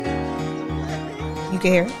You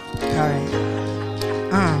can hear it? All right.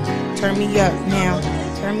 Turn me up now.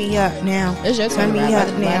 Turn me up now. It's your turn Turn me to rap.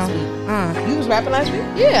 up I did last week. now. You was rapping last week?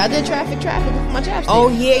 Yeah, I did traffic with my chapstick. Oh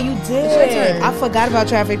yeah, you It's your did. turn. I forgot about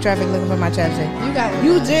traffic looking for my chapstick. You got one.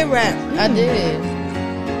 You did rap. I did.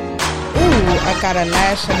 Ooh, I got a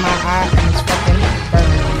lash in my eye and it's fucking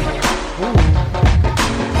burning. Ooh,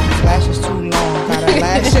 this lash is too long. Got a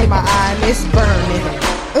lash in my eye and it's burning.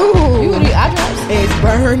 Ooh, You need eye drops? it's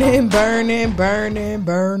burning, burning, burning,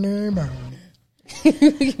 burning, burning.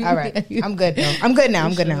 All right, I'm good now.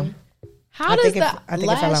 I'm good now. How I does think the I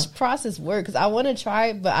think it fell lash out. process work? Because I want to try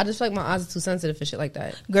it, but I just feel like my eyes are too sensitive for shit like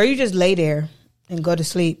that. Girl, you just lay there and go to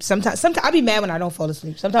sleep. Sometimes I be mad when I don't fall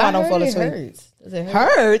asleep. Sometimes I don't fall asleep. Hurts. Does it hurt?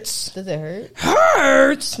 Hurts. Does it hurt?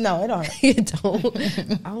 Hurts. No, it don't. Hurt. It don't.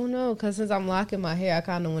 I don't know. Because since I'm locking my hair, I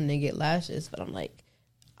kind of want to get lashes, but I'm like,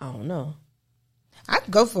 I don't know. I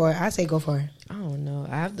go for it. I say go for it. I don't know.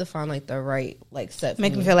 I have to find like the right like set. For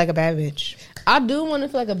Make me feel like a bad bitch. I do want to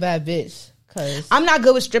feel like a bad bitch. Cause I'm not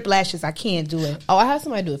good with strip lashes. I can't do it. I have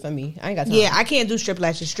somebody do it for me. I ain't got time. Yeah, I can't do strip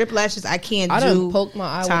lashes. Strip lashes, I can't I do. done poked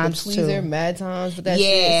my eye times with a tweezer two. mad times with that Yeah,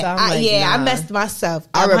 shit. So I'm like, I nah. messed myself.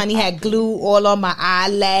 I rep- Honey had glue all on my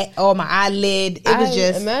eyelid, all my eyelid. It was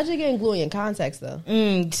just. imagine getting glue in your contacts though.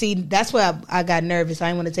 See, that's where I got nervous. I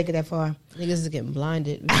didn't want to take it that far. Niggas is getting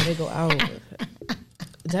blinded before they go out.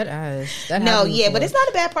 That ass. That No, happened yeah, before. but it's not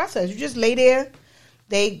a bad process. You just lay there.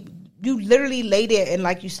 You literally lay there and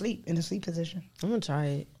like you sleep in a sleep position. I'm gonna try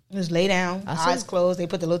it. Just lay down, I eyes should- closed. They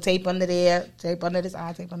put the little tape under there, tape under this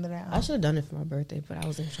eye, tape under that eye. I should have done it for my birthday, but I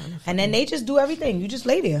wasn't trying to. And then they just do everything. You just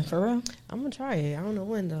lay there for real. I'm gonna try it. I don't know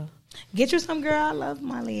when though. Get you some, girl. I love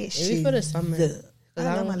my lashes. Maybe for the summer. I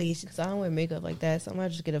love my lashes. Because I don't wear makeup like that, so I might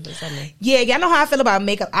just get it for the summer. Yeah, y'all know how I feel about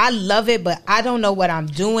makeup. I love it, but I don't know what I'm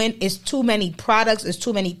doing. It's too many products. It's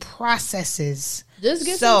too many processes. Just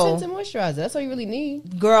get some tinted moisturizer. That's all you really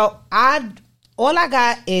need. Girl, all I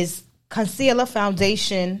got is concealer,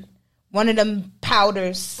 foundation, one of them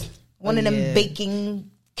powders, one of them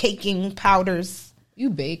caking powders.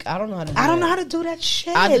 You bake. I don't know how to do I don't that. know how to do that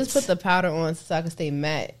shit. I just put the powder on so I can stay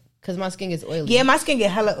matte. Because my skin gets oily. Yeah, my skin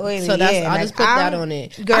get hella oily. So that's yeah, I just put that on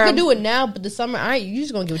it. Girl, I can do it now, but the summer, you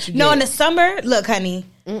just gonna get what you get. No, in the summer, look, honey,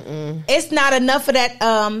 it's not enough of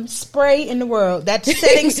that spray in the world. That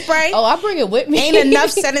setting spray. Oh, I bring it with me. Ain't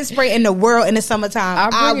enough setting spray in the world in the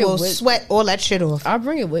summertime. I will sweat all that shit off. I'll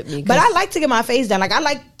bring it with me. But I like to get my face done. Like I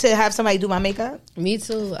like to have somebody do my makeup. Me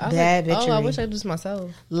too. Bad bitchery. I wish I could do this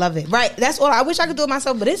myself. Love it. Right. That's all. I wish I could do it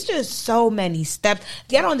myself, but it's just so many steps.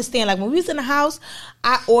 Y'all don't understand. Like when we was in the house,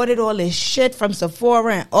 I ordered all this shit from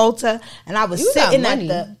Sephora and Ulta, and I was sitting at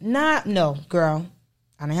the no, girl.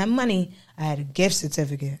 I didn't have money. I had a gift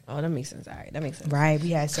certificate. Oh, that makes sense. All right, that makes sense. Right. We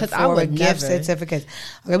had 'Cause Sephora gift certificates.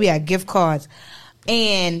 Okay, we had gift cards.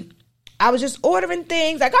 And I was just ordering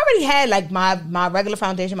things. Like I already had like my regular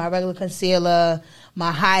foundation, my regular concealer,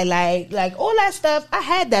 my highlight, like all that stuff. I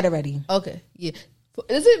had that already. Okay. Yeah.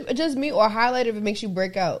 Is it just me or highlighter if it makes you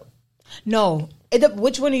break out? No.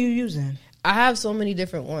 Which one are you using? I have so many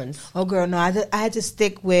different ones. Oh, girl, no. I had to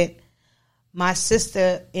stick with my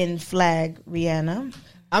sister in Flag, Rihanna.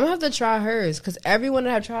 I'm gonna have to try hers because everyone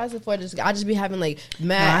that I've tried before, I just be having like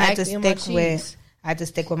mad acne on my cheeks. I had to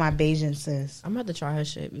stick with my Bayesian sis. I'm gonna have to try her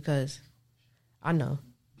shit because I know.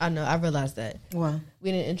 I realized that. What?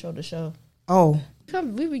 We didn't intro the show. Oh,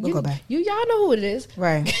 we'll go back. Y'all know who it is,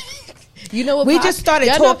 right? You know what? We just started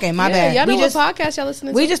talking. My bad. Y'all know what podcast y'all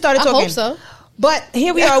listening to? We just started talking. I hope so. But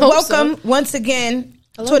here we I are. hope Welcome so. once again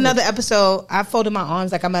to another episode. I folded my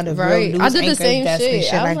arms like I'm at a real news I did the anchor same desk and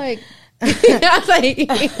shit. I was like.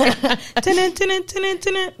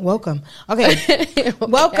 Welcome. Okay.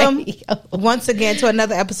 Welcome once again to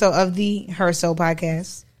another episode of the Her Soul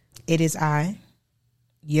Podcast. It is I,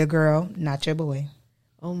 your girl, not your boy.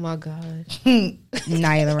 Oh my God.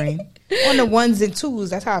 Nia Lorraine. On the ones and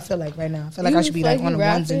twos. That's how I feel like right now. I feel like I should be like on the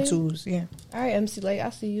ones and twos. Yeah. All right, MC Light,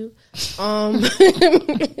 I see you.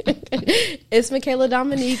 It's Michaela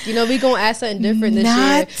Dominique. You know, we gonna ask something different this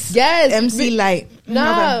year. Yes, MC Light.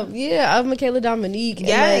 Nah, yeah, I'm Michaela Dominique.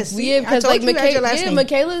 Yes, because like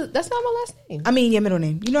Michaela, that's not my last name. I mean your middle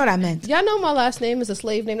name. You know what I meant. Y'all know my last name is a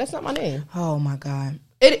slave name. That's not my name. Oh my God.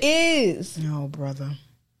 It is. No, brother.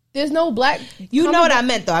 There's no black. You know what I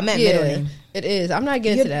meant though. I meant middle name. It is. I'm not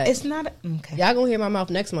getting to that. It's not. Okay. Y'all gonna hear my mouth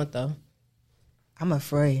next month though. I'm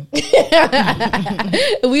afraid. We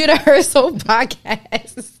the Her Soul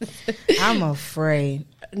Podcast. I'm afraid.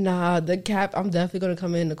 Nah, the cap. I'm definitely gonna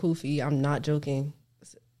come in the kufi. I'm not joking.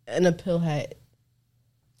 And a pill hat.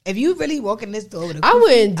 If you really walk in this door with a kufi, I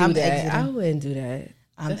wouldn't do I'm that. exiting. I wouldn't do that.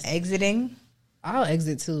 I'm exiting. I'll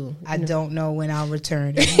exit too. I don't know when I'll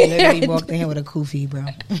return. If you literally walked in here with a kufi, bro.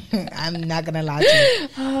 I'm not gonna lie to you.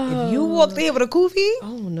 If you walked in here with a kufi,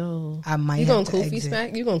 oh no, I might. You have gonna to kufi exit.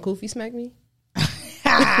 smack? You gonna kufi smack me?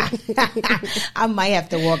 I might have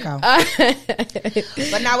to walk out.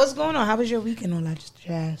 But now, what's going on? How was your weekend? All that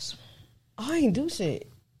jazz. I ain't do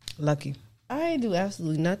shit. Lucky. I ain't do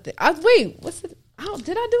absolutely nothing. What's it?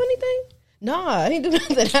 Did I do anything? Nah, I didn't do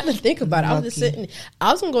nothing. I had to think about it. I was just sitting.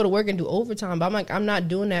 I was gonna go to work and do overtime, but I'm like, I'm not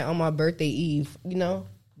doing that on my birthday eve. You know,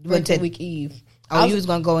 birthday week eve. Oh, you was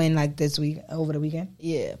gonna go in like this week over the weekend?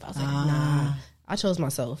 Yeah, but I was like, nah. I chose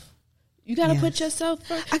myself. You gotta put yourself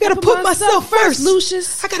first. I gotta put myself first,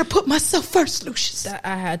 Lucius. I gotta put myself first, Lucius.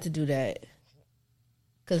 I had to do that.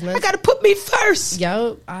 Cause I gotta put me first.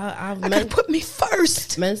 Yo, I gotta put me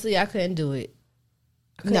first. Mentally, I couldn't do it.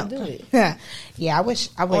 I couldn't do it. Yeah, I wish.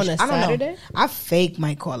 On a I don't Saturday? know. I fake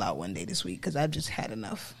might call out one day this week because I've just had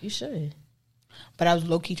enough. You should. But I was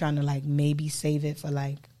low key trying to like maybe save it for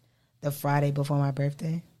like the Friday before my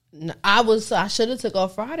birthday. No, I should have took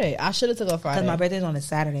off Friday. Because my birthday's on a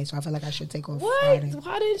Saturday, so I feel like I should take off What? Friday.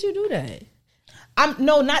 Why didn't you do that?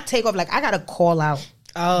 Not take off. Like I gotta call out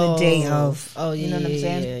the day of. Oh yeah, you know what I'm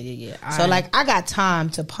saying? Yeah. So like I got time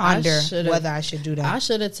to ponder whether I should do that. I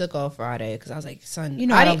should have took off Friday because I was like, son, you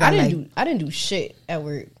know, I didn't do shit at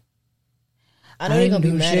work. I know they're gonna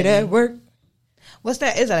be mad shit at at work. What's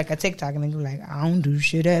that? Is that like a TikTok and they go like, I don't do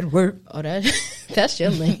shit at work. Oh, that's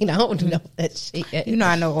your lane. I don't know that shit. You know,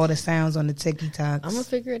 I know all the sounds on the TikToks. I'm gonna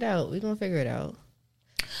figure it out. We're gonna figure it out.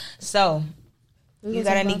 So, you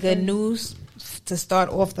got any good news to start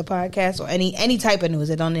off the podcast, or any type of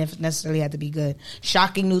news? It don't necessarily have to be good.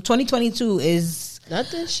 Shocking news. 2022 is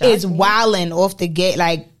nothing shocking. Is wilding off the gate.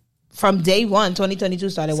 Like from day one,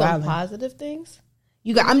 2022 started wilding. Positive things.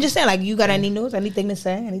 I'm just saying, like, you got any news? Anything to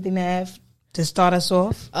say? Anything to have to start us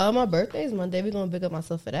off? My birthday is Monday. We're gonna big up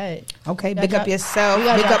myself for that. Okay, big up yourself.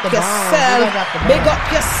 Big up yourself. Big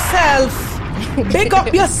up yourself. Big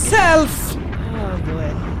up yourself. Oh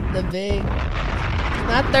boy, the big.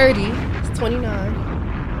 Not 30. It's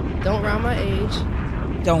 29. Don't round my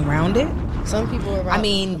age. Don't round it. Some people are. I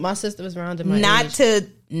mean, my sister was rounding my age.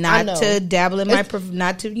 Not to dabble in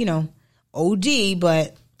not to OD,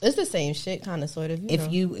 but it's the same shit, kind of, sort of.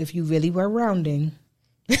 If you really were rounding.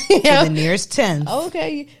 To the nearest 10th.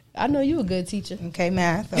 Okay, I know you a good teacher. Okay,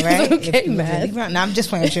 math. All right. Okay, math. Really I'm just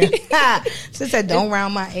playing with you. Sister, don't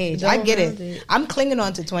round my age. I get it. I'm clinging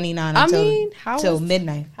on to 29 until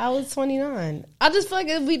midnight. How is 29? I just feel like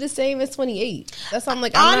it'd be the same as 28. That's why I'm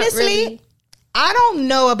like, honestly, I don't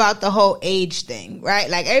know about the whole age thing, right?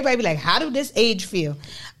 Like everybody be like, how do this age feel?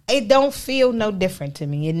 It don't feel no different to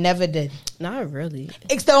me. It never did. Not really.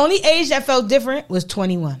 It's the only age that felt different was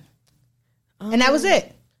 21. And that was it.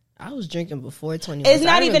 I was drinking before 21. It's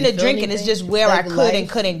not even the drinking. It's just where I could and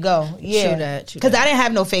couldn't go. Yeah. True because I didn't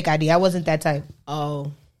have no fake ID. I wasn't that type.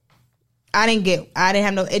 Oh. I didn't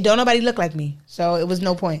have no, don't nobody look like me. So it was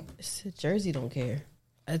no point. Jersey don't care.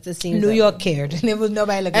 It just seems New York cared. And it was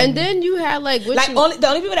nobody look like me. And then you had the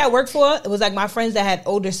only people that I worked for, it was like my friends that had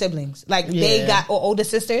older siblings. Like they got, or older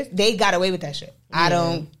sisters, they got away with that shit. I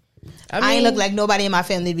ain't look like nobody in my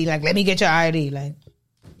family be like, let me get your ID. Like.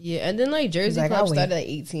 Yeah, and then Jersey Club started at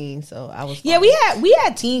 18, so I was. Yeah, we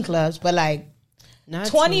had teen clubs, but not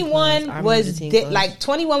 21 was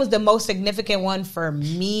 21 was the most significant one for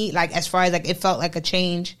me. Like as far as it felt like a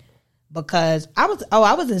change because I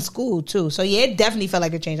was in school too, so it definitely felt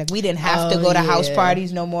like a change. Like we didn't have to go to house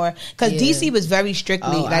parties no more because DC was very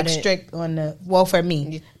strictly strict on the for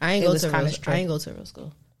me. I ain't go to real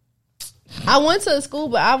school. I went to a school,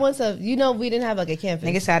 but we didn't have a campus.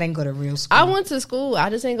 Nigga said I didn't go to real school. I went to school. I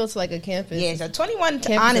just didn't go to a campus. Yeah, so 21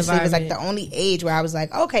 honestly was the only age where I was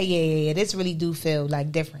like, okay, yeah, this really do feel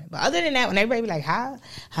different. But other than that, when everybody be like, how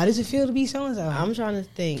does it feel to be so and so? I'm trying to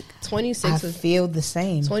think. 26 feel the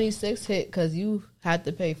same. 26 hit because you had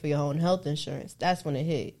to pay for your own health insurance. That's when it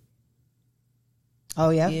hit.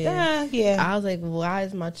 Oh yeah, yeah. I was like, why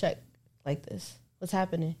is my check like this? What's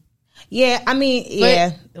happening? Yeah, I mean,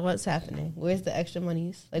 yeah. But what's happening? Where's the extra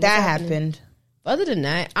monies? That happened. Other than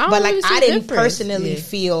that, I didn't personally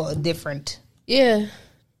feel different. Yeah,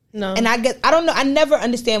 no. And I don't know. I never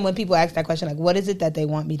understand when people ask that question. Like, what is it that they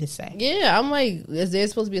want me to say? Yeah, I'm like, is there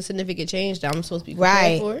supposed to be a significant change that I'm supposed to be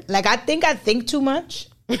prepared for? Like, I think too much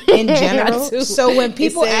in general. So when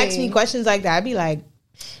people ask me questions like that, I'd be like,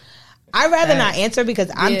 I'd rather not answer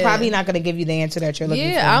because I'm probably not going to give you the answer that you're looking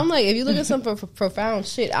for. Yeah, I'm like, if you look at some profound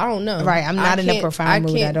shit, I don't know. Right, I'm not in a profound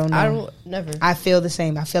mood. I don't know. Never. I feel the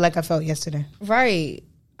same. I feel like I felt yesterday. Right.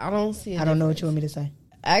 I don't see it. I don't know what you want me to say.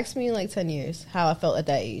 Ask me in like 10 years how I felt at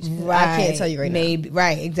that age. Right. I can't tell you right now.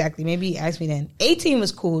 Right, exactly. Maybe ask me then. 18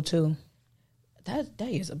 was cool too.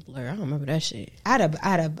 That year's a blur. I don't remember that shit. I had a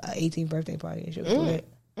 18th birthday party. It was good.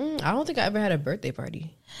 I don't think I ever had a birthday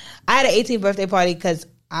party. I had an 18th birthday party because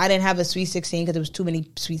I didn't have a sweet 16 because there was too many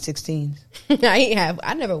sweet 16s.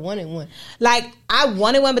 I never wanted one. Like, I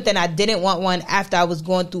wanted one, but then I didn't want one after I was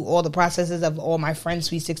going through all the processes of all my friends'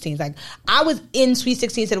 sweet 16s. Like, I was in sweet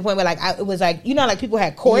 16s to the point where, like, it was like, you know, like people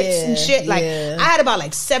had courts and shit. Like, I had about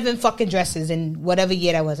like 7 fucking dresses in whatever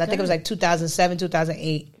year that was. I think it was like 2007,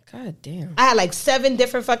 2008. God damn. I had like 7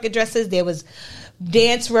 different fucking dresses. There was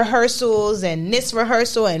dance rehearsals and this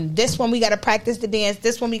rehearsal and this one we got to practice the dance,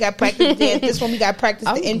 this one we got to practice the dance, this one we got to practice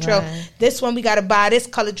the intro, this one we got to buy this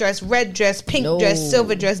color dress, red dress, pink dress,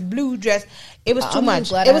 silver dress, blue dress. It was too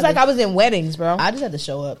much. It was like I was in weddings, bro. I just had to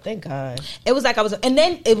show up. Thank God. It was like I was, and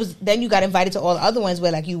then you got invited to all the other ones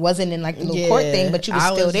where like you wasn't in like the little court thing, but you was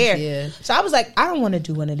still there. Yeah. So I was like, I don't want to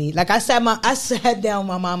do one of these. Like I sat down with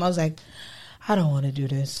my mom. I was like, I don't want to do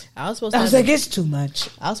this. I was like, it's too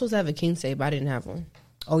much. I was supposed to have a quince, but I didn't have one.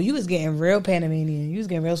 Oh, you was getting real Panamanian. You was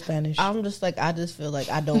getting real Spanish. I'm just like, I just feel like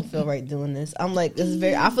I don't feel right doing this. I'm like, this is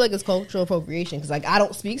I feel like it's cultural appropriation because like I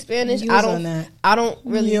don't speak Spanish. I don't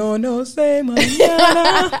really. Yo no sé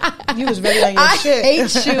mañana. You was really on your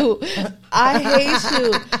shit. I hate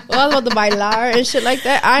you. Well, I was about to bailar and shit like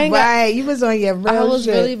that. You was on your real shit. I was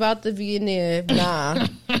really about to be in there. Nah,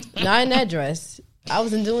 not in that dress. I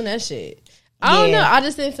wasn't doing that shit. I don't know. I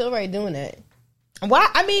just didn't feel right doing that. Why?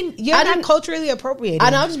 I mean, you're not culturally appropriated.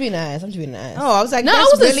 I know. I'm just being an ass. Oh, I was like,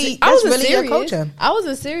 that's really your culture. I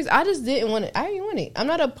wasn't serious. I just didn't want it. I didn't want it. I'm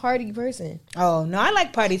not a party person. Oh no, I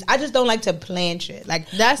like parties. I just don't like to plan shit.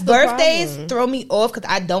 Like that's birthdays throw me off because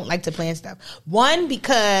I don't like to plan stuff. One,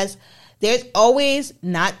 because there's always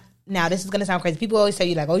not. Now this is gonna sound crazy. People always tell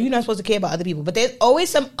you like, oh, you're not supposed to care about other people, but there's always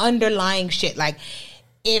some underlying shit like.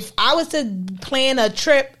 If I was to plan a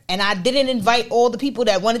trip and I didn't invite all the people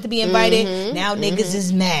that wanted to be invited, now niggas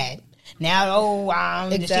is mad.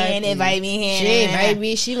 Now, she didn't invite me here. She invited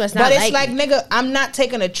me. She must not. But it's like, nigga, I'm not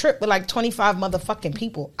taking a trip with like 25 motherfucking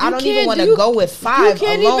people. I don't even want to go with 5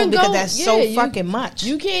 alone because that's so fucking much.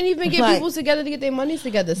 You can't even get people together to get their monies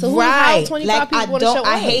together. So who 25 people want to show up?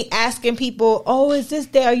 I hate asking people, oh, is this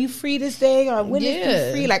day? Are you free this day? Or when is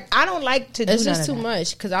you free? Like, I don't like to do that. It's just too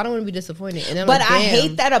much because I don't want to be disappointed. And but I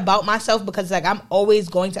hate that about myself because like I'm always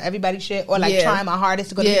going to everybody's shit or like trying my hardest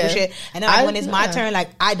to go to people's shit. And then when it's my turn, like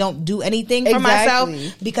I don't do anything for myself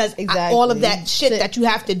because all of that shit that you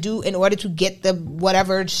have to do in order to get the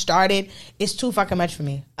whatever started is too fucking much for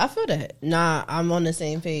me. I feel that. Nah, I'm on the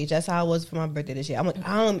same page. That's how I was for my birthday this year. I'm like,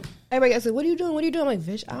 everybody else like, what are you doing? What are you doing? I'm like,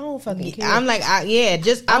 bitch, I don't fucking care. I'm like,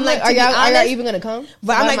 I'm like, are y'all even gonna come?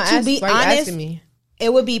 But I'm like, to be honest,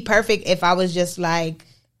 it would be perfect if I was just like,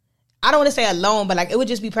 I don't want to say alone, but like it would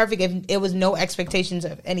just be perfect if it was no expectations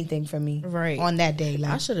of anything from me on that day.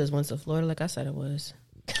 Like, I should have went to Florida like I said it was.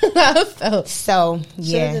 So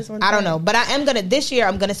yeah, I don't know, but I am gonna this year.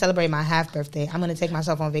 I'm gonna celebrate my half birthday. I'm gonna take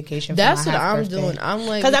myself on vacation. That's for my what half I'm birthday. doing. I'm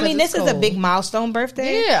like, because I mean, this is a big milestone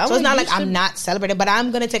birthday. Yeah, so it's not like I'm not celebrating, but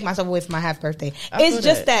I'm gonna take myself away for my half birthday. It's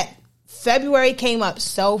just that February came up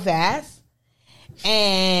so fast.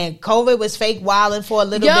 And COVID was fake wilding for a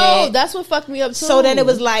little bit. That's what fucked me up too. So then it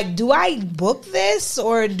was like, do I book this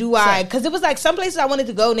or do I? Because it was like some places I wanted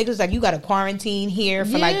to go. Niggas was like, you got to quarantine here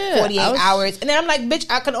for like 48 hours. And then I'm like, bitch,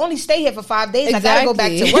 I can only stay here for 5 days. Exactly. I got to go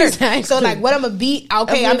back to work. Exactly. So like, what I'm going to be?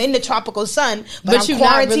 Okay, I'm in the tropical sun, but I'm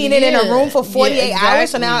quarantining in a room for 48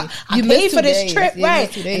 hours. So now I paid for this trip,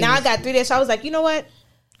 right? And now I got 3 days. So I was like, you know what?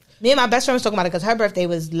 Me and my best friend was talking about it because her birthday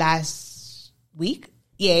was last week.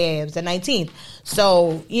 Yeah, it was the 19th.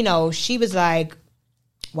 So, you know, she was like,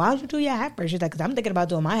 why don't you do your half birthday? She's like, because I'm thinking about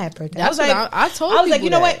doing my half birthday. That's I was like,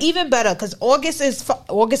 you know what? Even better, because August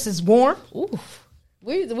is warm. Ooh.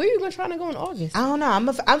 Where you going to try to go in August? I don't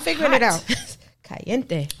know. I'm figuring it out.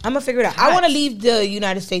 Caliente. I'm going to figure it out. I want to leave the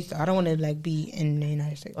United States, though. I don't want to, like, be in the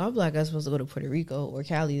United States. Well, I'm like, I'm supposed to go to Puerto Rico or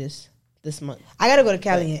Cali this month. I got to go to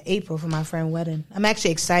Cali in April for my friend's wedding. I'm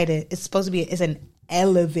actually excited. It's supposed to be, it's an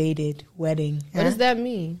elevated wedding. What does that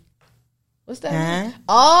mean? What's that mean?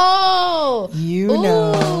 Oh, you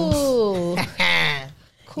know.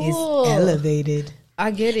 Cool. It's elevated.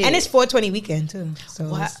 I get it. And it's 420 weekend too.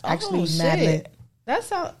 So it's actually mad lit. That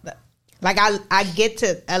sounds like I get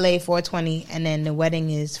to LA 420 and then the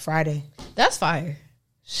wedding is Friday. That's fire.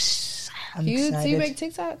 I'm do you excited. make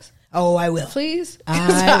TikToks? Oh, I will. Please.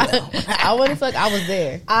 I will. I want to feel like I was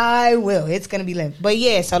there. I will. It's going to be lit. But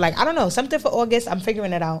yeah, so like, I don't know. Something for August. I'm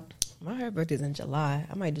figuring it out. My birthday's in July.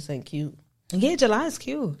 I might do something cute. Yeah, July is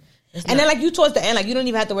cute. And then, like, you towards the end, like, you don't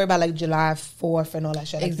even have to worry about, like, July 4th and all that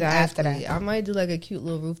shit. Like, exactly. After that. I might do, like, a cute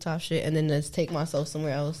little rooftop shit and then just take myself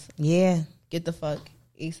somewhere else. Yeah. Get the fuck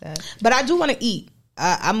ASAP. But I do want to eat.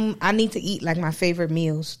 I need to eat, like, my favorite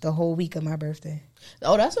meals the whole week of my birthday.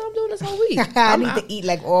 Oh, that's what I'm doing this whole week. I need to eat,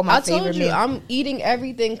 like, all my favorite meals. I'm eating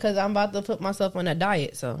everything because I'm about to put myself on a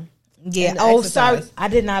diet, so. Yeah. Oh, sorry. I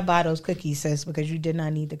did not buy those cookies, sis, because you did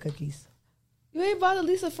not need the cookies. You ain't bought the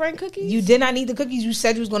Lisa Frank cookies? You did not need the cookies. You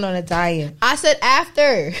said you was going on a diet. I said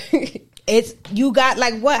after. You got,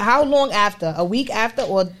 like, what? How long after? A week after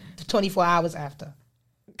or 24 hours after?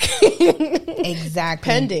 Exactly.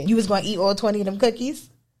 Pending. You was going to eat all 20 of them cookies?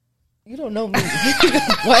 You don't know me.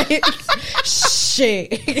 What? Shit.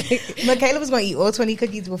 Michaela was going to eat all 20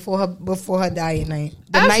 cookies before her diet night.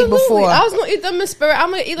 The Absolutely. night before. I was going to eat them in spirit. I'm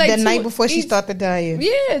going to eat like the night before she started the diet.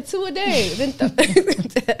 Yeah, 2 a day.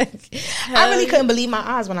 I really couldn't believe my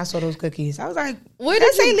eyes when I saw those cookies. I was like, where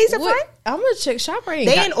did they say Lisa Frank? I'm going to check ShopRite.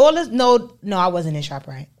 They in all this. No, I wasn't in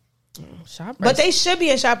ShopRite. ShopRite. But they should be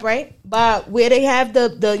in ShopRite. But where they have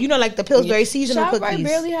the you know, like the Pillsbury seasonal ShopRite cookies.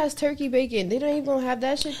 barely has turkey bacon. They don't even gonna have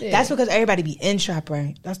that shit there. That's because everybody be in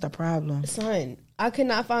ShopRite. That's the problem. Son, I could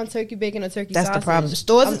not find turkey bacon or turkey That's sausage. the problem.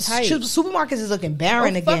 Supermarkets is looking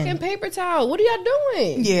barren again. Fucking paper towel. What are y'all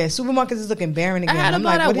doing? Yeah, supermarkets is looking barren again. I had to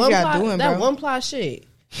buy like, what is y'all doing, that bro? one ply shit.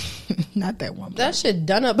 Not that one. That shit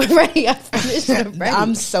done up already. I finished it already.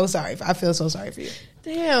 I'm so sorry. I feel so sorry for you.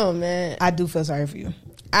 Damn, man. I do feel sorry for you.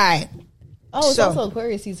 All right. Oh, it's also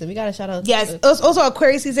Aquarius season. We got to shout out. Yes, it's also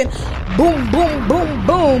Aquarius season. Boom, boom, boom,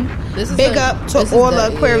 boom. Big up to all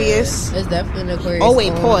the Aquarius. Yeah, it's definitely an Aquarius. Oh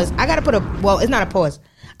wait, pause. I gotta put it's not a pause.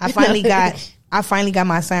 I finally got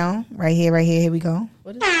my sound right here. Here we go.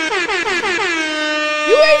 What is it?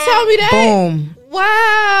 You ain't tell me that. Boom.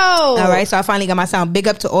 Wow. All right, so I finally got my sound. Big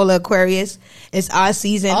up to all the Aquarius. It's our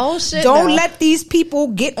season. Oh shit! Don't let these people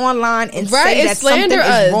get online and say that something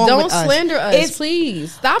is wrong Don't with us. slander us,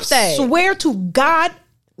 please. Stop that. Swear to God,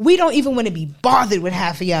 we don't even want to be bothered with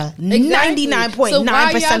half of y'all.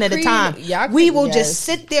 99.9% of the time, we will just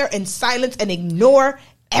sit there in silence and ignore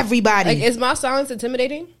everybody. Like, is my silence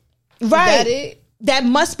intimidating? Right. Is that it? That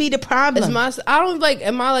must be the problem. I don't like.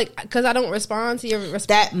 Am I like? Because I don't respond to your response.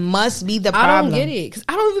 That must be the problem. I don't get it. Because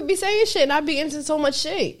I don't even be saying shit, and I be into so much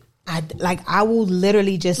shit. I will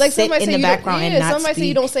literally just like sit in the background and not somebody speak. say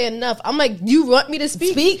you don't say enough. I'm like, you want me to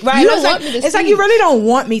speak? Speak, right? You don't want me to speak. It's like you really don't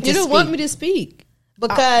want me to speak. You don't want me to speak.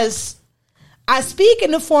 Because I speak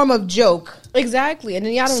in the form of joke. Exactly. And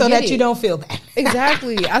then y'all don't so get that it. You don't feel bad.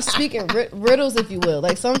 Exactly. I speak in riddles, if you will.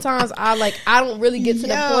 Like, sometimes I don't really get to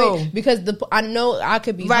the point because I know I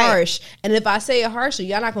could be harsh. And if I say it harshly,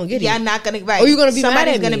 y'all not going to get it. Y'all not going to, right. Or you're going to be mad at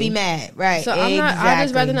me. Somebody's going to be mad. Right. So I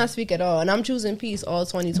just rather not speak at all. And I'm choosing peace all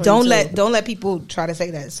 2022. Don't let people try to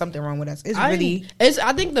say that something wrong with us. I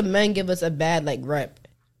think the men give us a bad, rep.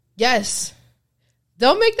 Yes.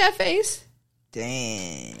 Don't make that face.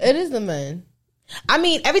 Damn. It is the men. I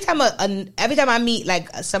mean, every time I meet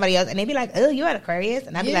somebody else and they be like, "Oh, you an Aquarius,"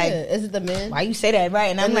 and I be like, "Is it the man? Why you say that?" Right?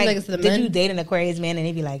 And I'm like, it's the "Did you date an Aquarius man?" And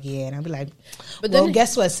they be like, "Yeah," and I be like, "But well,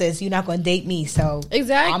 guess what, sis? You're not gonna date me, so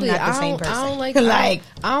exactly. I'm not the same person. I don't like I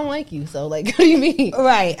don't like you. So what do you mean?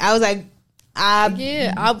 Right? I was like, I'm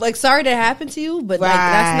sorry that happened to you, but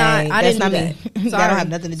that's not. I didn't do that. Sorry, that don't have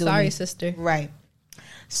nothing to do with me. Sorry, sister. Right.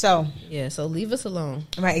 So so leave us alone.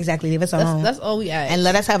 Right, exactly. Leave us alone. That's all we ask. And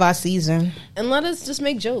let us have our season. And let us just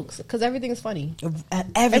make jokes because everything is funny.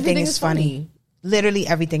 Everything is funny. Literally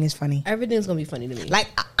everything is funny. Everything's gonna be funny to me. Like,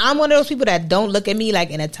 I'm one of those people that don't look at me like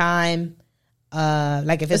in a time.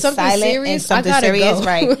 Like if it's silent serious, and something serious,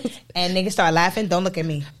 right? And niggas start laughing, don't look at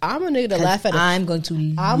me. I'm a nigga to laugh at. I'm going to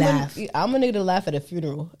laugh. I'm a nigga to laugh at a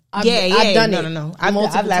funeral. I've done it. No. I've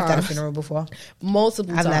laughed at a funeral before.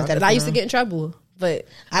 Multiple times. Laughed at a funeral. I used to get in trouble. But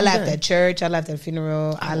I laughed at church. I laughed at a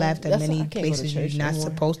funeral. I laughed at many places you're not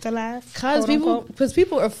supposed to laugh. Because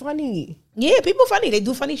people are funny. Yeah, people funny. They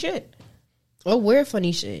do funny shit. Oh, we're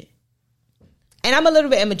funny shit. And I'm a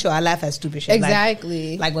little bit immature. I laugh at stupid shit.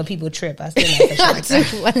 Exactly. Like when people trip, I still laugh at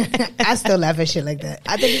shit like that. I still laugh at shit like that.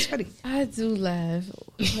 I think it's funny. I do laugh.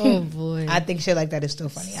 Oh, boy. I think shit like that is still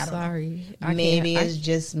funny. I don't know. Maybe it's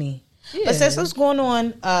just me. Yeah. But since what's going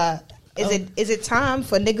on, is it time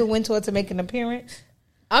for Nigga Wintour to make an appearance?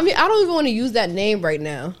 I mean, I don't even want to use that name right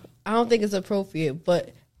now. I don't think it's appropriate, but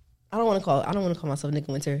I don't want to call myself Nigga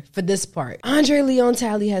Winter for this part. Andre Leon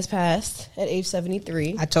Talley has passed at age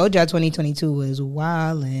 73. I told y'all 2022 was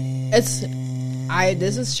wildin'.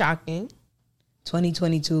 This is shocking.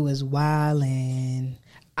 2022 was wildin'.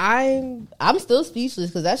 I'm still speechless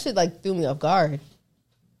because that shit threw me off guard.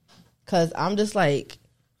 Cause I'm just like,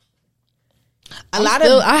 I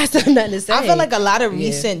still have nothing to say. I feel like a lot of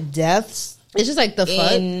recent deaths. It's just like the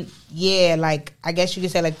fuck. Yeah, like I guess you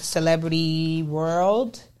could say like the celebrity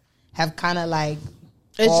world have kind of like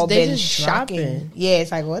all been shocking. Yeah,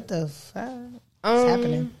 it's like what the fuck is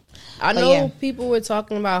happening? I know people were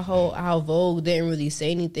talking about how Vogue didn't really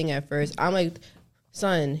say anything at first. I'm like,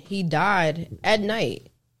 son, he died at night.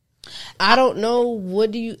 I don't know.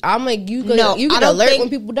 What do you? I'm like, you could alert when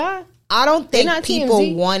people die. I don't think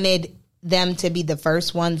people wanted them to be the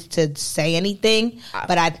first ones to say anything,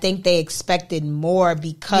 but I think they expected more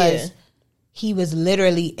because he was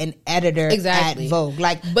literally an editor at Vogue.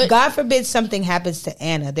 Like, but God forbid something happens to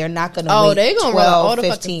Anna. They're not going to wait 12,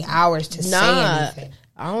 15 hours to say anything.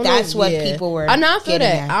 That's what people were I feel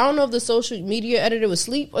that. I don't know if the social media editor was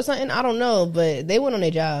asleep or something. I don't know, but they went on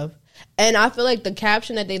their job. And I feel like the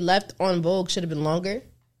caption that they left on Vogue should have been longer.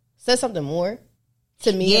 Said something more.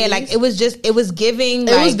 To me, yeah, like it was giving.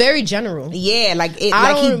 It was very general. Yeah, like he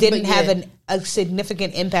didn't have a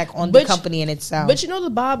significant impact on the company in itself. But you know, the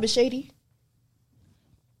Bob is shady.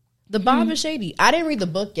 The Bob is shady. I didn't read the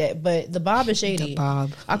book yet, but the Bob is shady. The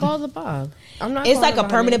Bob, I call it the Bob. I'm not. It's like a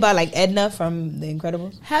permanent Bob, like Edna from The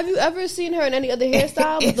Incredibles. Have you ever seen her in any other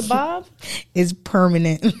hairstyle with the Bob? It's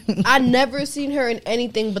permanent. I never seen her in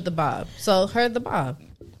anything but the Bob. So her the Bob.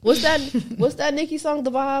 What's that Nicki song, The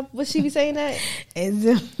Bob? Would she be saying that?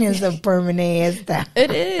 It's a permanent hairstyle. It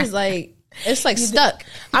is like it's like stuck.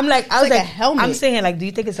 I'm like I was like a helmet. I'm saying like, do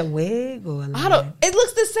you think it's a wig or? Like, I don't. It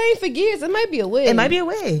looks the same for years. It might be a wig. It might be a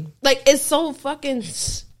wig. Like it's so fucking.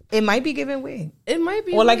 It might be giving wig. It might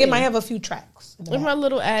be. Or like it might have a few tracks. It might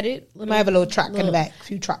little added. It might have a little track in the back. A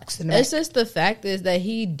few tracks in the back. It's just the fact is that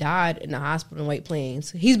he died in the hospital in White Plains.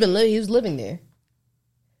 He was living there.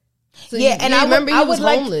 So yeah, and I remember he was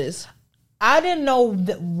homeless. I didn't know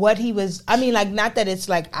what he was. I mean, like, not that it's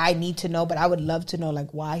like I need to know, but I would love to know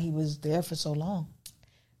like why he was there for so long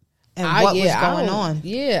and what was going on.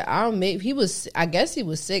 Yeah, he was. I guess he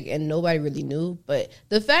was sick and nobody really knew. But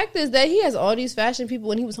the fact is that he has all these fashion people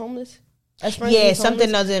when he was homeless. Something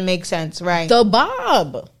doesn't make sense, right? The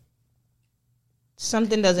Bob.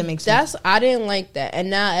 Something doesn't make sense. I didn't like that.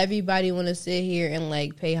 And now everybody want to sit here and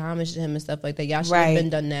like pay homage to him and stuff like that. Y'all should have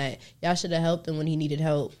been done that. Y'all should have helped him when he needed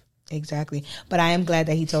help. Exactly. But I am glad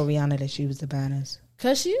that he told Rihanna that she was the baddest.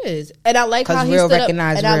 Cause she is. And I like how he stood up. And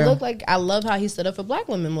I love how he stood up for black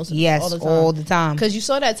women all the time. Cause you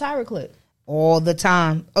saw that Tyra clip. All the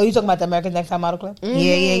time. Oh, you talking about the America's Next Top Model clip?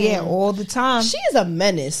 Mm-hmm. Yeah. All the time. She is a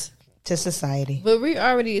menace to society. But we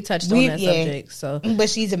already touched on that subject. So, but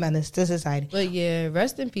she's a menace to society. But yeah,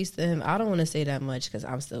 rest in peace to him. I don't want to say that much because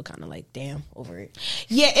I'm still kind of like, damn, over it.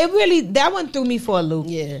 Yeah, that one threw me for a loop.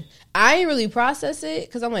 Yeah. I didn't really process it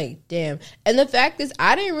because I'm like, damn. And the fact is,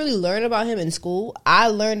 I didn't really learn about him in school. I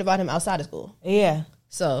learned about him outside of school. Yeah.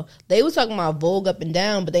 So they was talking about Vogue up and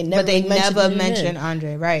down, but they never mentioned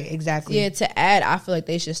Andre. Right, exactly. Yeah, to add, I feel like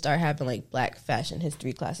they should start having like black fashion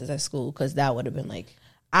history classes at school because that would have been like.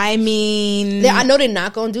 I mean, I know they're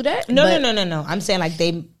not gonna do that. No. I'm saying like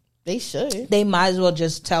they should. They might as well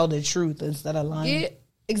just tell the truth instead of lying. Yeah,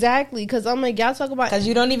 exactly. Because I'm like, y'all talk about because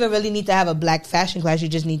you don't even really need to have a black fashion class. You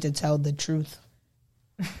just need to tell the truth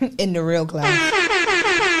in the real class.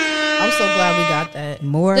 I'm so glad we got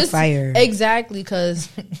that. Fire. Exactly, because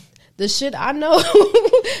the shit I know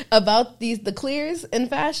about the clears in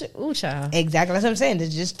fashion, ooh, child. Exactly, that's what I'm saying. To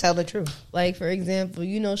just tell the truth. Like for example,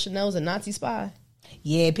 Chanel's a Nazi spy.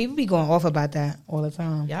 Yeah, people be going off about that all the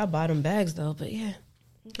time. Y'all buy them bags though, but yeah.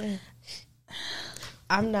 Okay.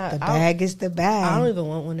 I'm not. The bag is the bag. I don't even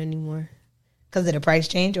want one anymore. Because of the price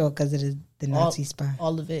change or because of the Nazi spy?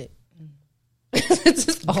 All of it.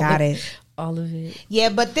 Got it. All of it. Yeah,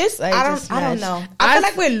 but this, I don't know. I feel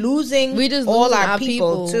like we're losing all our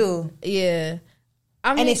people too. Yeah.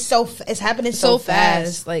 I mean, and it's happening so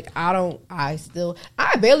fast. Like, I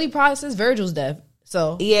barely process Virgil's death.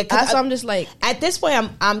 So yeah, because I'm just like at this point,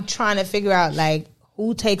 I'm trying to figure out like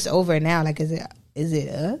who takes over now. Like, is it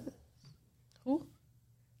us?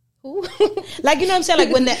 Who? Like, you know what I'm saying?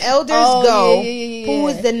 Like when the elders go, who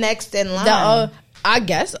is the next in line? I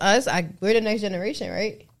guess us. We're the next generation,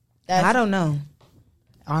 right? I don't know.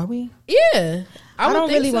 Are we? Yeah. I don't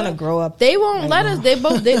really want to grow up. They won't let us.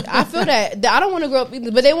 I feel that I don't want to grow up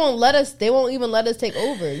either, but they won't let us. They won't even let us take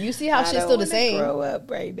over. You see how shit's still the same. Grow up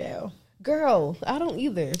right now. Girl, I don't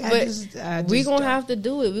either. But we gonna have to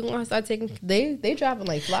do it. We gonna start taking. They dropping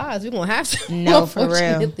like flies. We gonna have to. No, for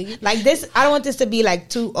real. Like this, I don't want this to be like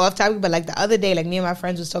too off topic. But like the other day, like me and my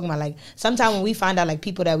friends was talking about like sometimes when we find out like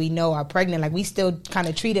people that we know are pregnant, like we still kind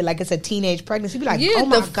of treat it like it's a teenage pregnancy. Be like, oh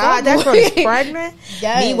my god, that girl is pregnant.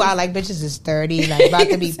 Yes. Meanwhile, like bitches is 30, like about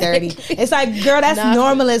to be 30. It's like, girl, that's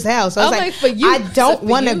normal as hell. So it's like for you, I don't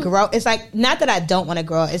want to grow. It's like not that I don't want to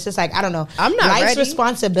grow. It's just like I don't know. I'm not life's ready.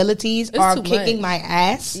 Responsibilities are kicking my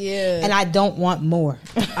ass, and I don't want more.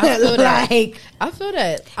 I feel that. I feel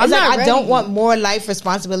that. I'm not like, I don't want more life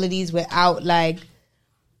responsibilities without like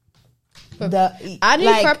I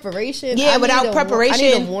need preparation. Yeah, without preparation,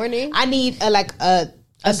 I need a warning. I need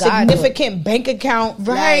a significant bank account.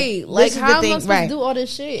 Right. Like how am I supposed to do all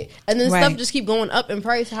this shit? And then stuff just keep going up in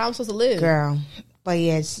price. How am I supposed to live? Girl. But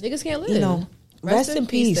yes. Niggas can't live. You know, rest in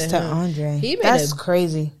peace to Andre. That's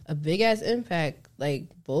crazy. A big ass impact. Like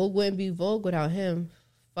Vogue wouldn't be Vogue without him.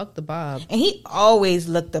 Fuck the Bob. And he always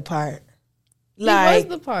looked the part. Like, he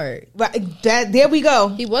was the part. Right, there we go.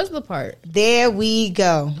 He was the part. There we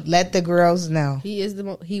go. Let the girls know. He was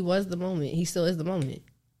the moment. He still is the moment.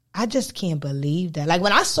 I just can't believe that. Like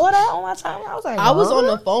when I saw that on my time, I was like, I was on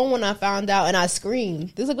the phone when I found out, and I screamed.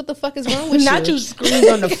 This like, what the fuck is wrong with you? Not you screamed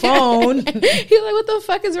on the phone. He's like, what the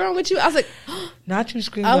fuck is wrong with you? I was like, not you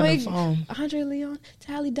screamed on the phone. Andre Leon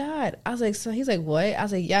Talley died. I was like, so he's like, what? I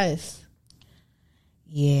was like, yes.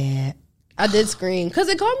 Yeah. I did scream because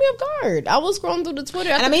it caught me off guard. I was scrolling through the Twitter.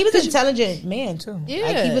 And I mean, he was an intelligent man too. Yeah.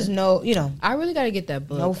 Like, he was I really got to get that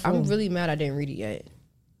book. No fool. I'm really mad I didn't read it yet.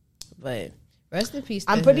 But rest in peace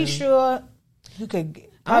to I'm pretty sure you could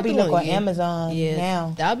probably look on Amazon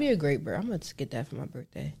now. That'll be a great book. I'm going to get that for my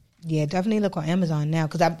birthday. Yeah, definitely look on Amazon now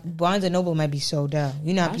because Barnes & Noble might be sold out.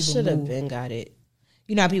 You know how people should have been got it.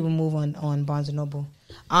 You know how people move on Barnes & Noble.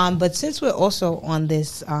 But since we're also on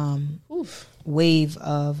this wave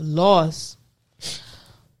of loss,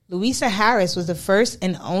 Louisa Harris was the first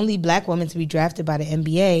and only black woman to be drafted by the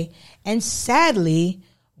NBA. And sadly,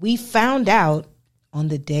 we found out on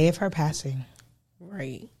the day of her passing.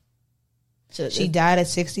 Right. She died at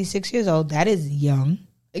 66 years old. That is young.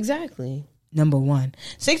 Exactly. Number one.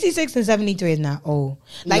 66 and 73 is not old.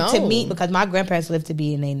 Like to me, because my grandparents lived to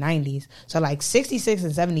be in their 90s. So like 66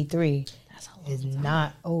 and 73 is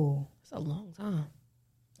not old. That's a long time.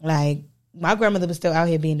 Like my grandmother was still out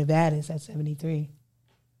here being the baddest at 73.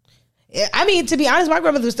 I mean, to be honest, my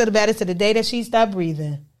grandmother was still the baddest to the day that she stopped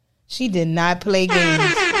breathing. She did not play games.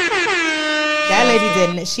 That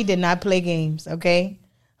lady didn't. She did not play games, okay?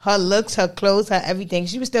 Her looks, her clothes, her everything.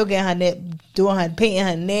 She was still getting her painting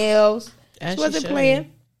her nails. She wasn't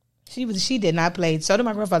playing. She did not play. So did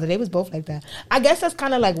my grandfather. They was both like that. I guess that's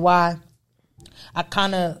kind of like why I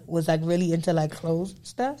kind of was like really into like clothes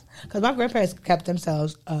stuff. Because my grandparents kept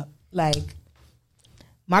themselves up. Like,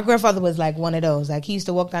 my grandfather was like one of those. Like, he used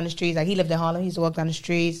to walk down the streets. Like, he lived in Harlem. He used to walk down the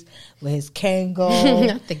streets with his Kango.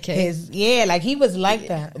 Not the Kango. Like, he was like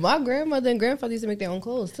that. My grandmother and grandfather used to make their own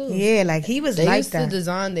clothes, too. Yeah, like, he was like that. They used to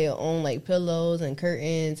design their own, like, pillows and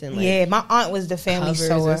curtains and, like... Yeah, my aunt was the family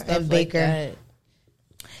sewer and baker. Like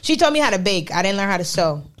she taught me how to bake. I didn't learn how to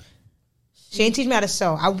sew. She didn't teach me how to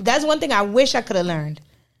sew. That's one thing I wish I could have learned.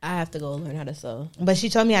 I have to go learn how to sew. But she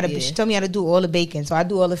taught me how to. She taught me how to do all the baking. So I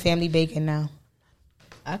do all the family baking now.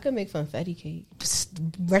 I could make funfetti cake.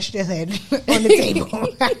 Brush your head on the table.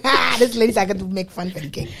 This lady's I could make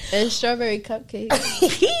funfetti cake and strawberry cupcake.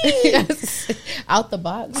 Out the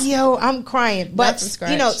box. Yo, I'm crying. But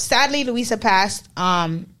sadly, Louisa passed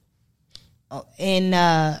in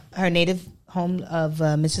her native home of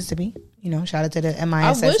Mississippi. Shout out to the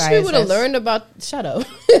MISSI. I wish we would have learned about. Shut up,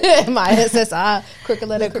 MISSI. Crooked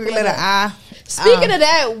letter I. Speaking of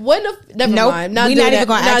that, never mind. We're not even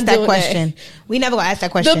gonna ask that question. We never gonna ask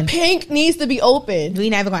that question. The pink needs to be open.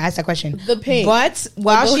 We never gonna ask that question. The pink. But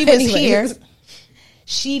while she was here,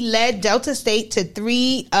 she led Delta State to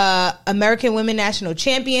 3 American Women National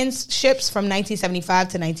Championships from 1975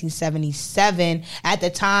 to 1977. At the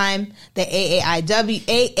time, the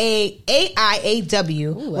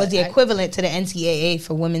AIAW was the equivalent to the NCAA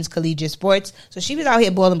for women's collegiate sports. So she was out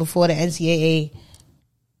here balling before the NCAA.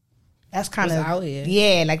 That's kind of out here.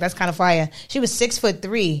 Yeah, like that's kind of fire. She was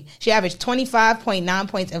 6'3". She averaged 25.9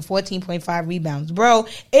 points and 14.5 rebounds. Bro,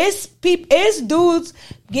 it's dudes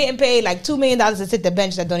getting paid like $2 million to sit the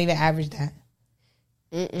bench that don't even average that.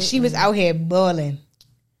 She was out here balling.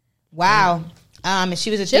 Wow. And she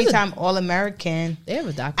was a 3-time All-American. They have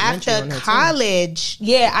a documentary after on her college. too.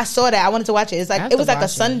 Yeah, I saw that. I wanted to watch it. It's like it was like a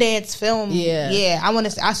Sundance film. Yeah.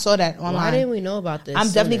 I saw that online. Why didn't we know about this? I'm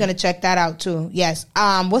definitely gonna check that out too. Yes.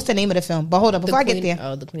 What's the name of the film? But hold up, before I get there.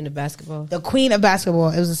 Oh, The Queen of Basketball. The Queen of Basketball.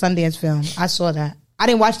 It was a Sundance film. I saw that. I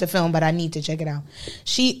didn't watch the film, but I need to check it out.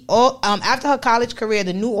 She after her college career,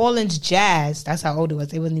 the New Orleans Jazz. That's how old it was.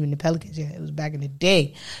 They wasn't even the Pelicans yet. It was back in the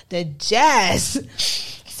day. The Jazz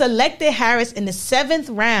selected Harris in the 7th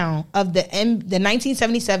round of the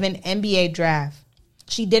 1977 NBA draft.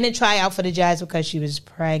 She didn't try out for the Jazz because she was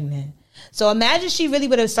pregnant. So imagine she really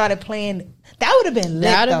would have started playing. That would have been lit.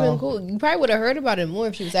 That would have been cool. You probably would have heard about it more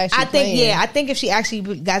if she was actually playing. I think if she actually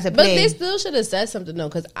got to play. But they still should have said something though,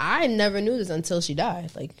 because I never knew this until she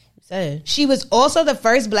died. Like you said. She was also the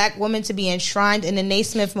first black woman to be enshrined in the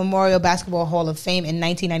Naismith Memorial Basketball Hall of Fame in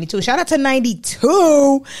 1992. Shout out to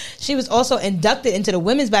 92. She was also inducted into the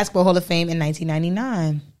Women's Basketball Hall of Fame in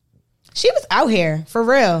 1999. She was out here, for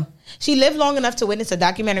real. She lived long enough to witness a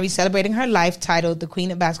documentary celebrating her life titled The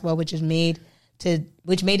Queen of Basketball, which made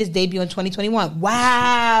its debut in 2021.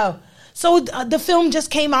 Wow. So the film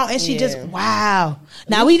just came out and she wow.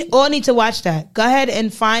 Now we all need to watch that. Go ahead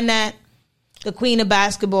and find that, The Queen of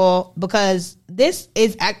Basketball, because this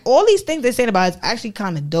is, all these things they're saying about is actually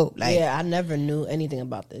kind of dope. Like, yeah, I never knew anything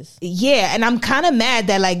about this. Yeah, and I'm kind of mad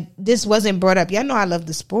that like this wasn't brought up. Y'all know I love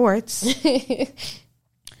the sports.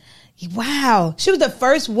 Wow. She was the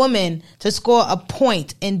first woman to score a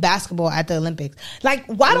point in basketball at the Olympics. Like,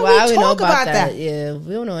 why don't we talk about that? Yeah,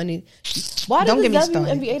 we don't know any. Why don't does get me the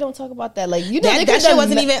started. WNBA don't talk about that? Like, you know, that shit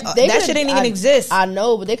wasn't even, that shit didn't even exist. I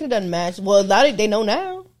know, but they could have done match. Well, a lot of they know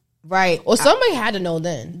now. Right. Or somebody had to know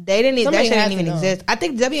then. They didn't, that shit didn't even exist. I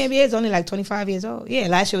think the WNBA is only like 25 years old. Yeah,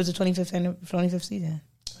 last year was the 25th season.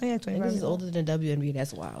 Oh, yeah, 25 This is older than WNBA.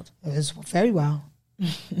 That's wild. It was very wild.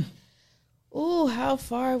 Ooh, how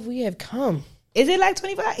far we have come. Is it like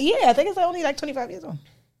 25? Yeah, I think it's only like 25 years old.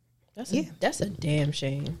 That's a damn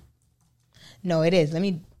shame. No, it is.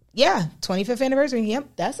 25th anniversary. Yep.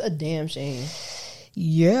 That's a damn shame.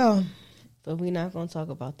 Yeah. But we're not going to talk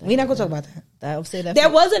about that. We're not going to talk about that. I'll say that. There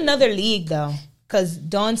was another league, though, because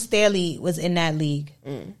Dawn Staley was in that league.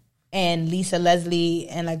 And Lisa Leslie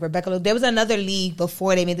and like Rebecca Lowe. There was another league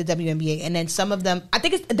before they made the WNBA. And then some of them, I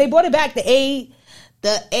think they brought it back, the AAU.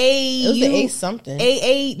 It was the A something.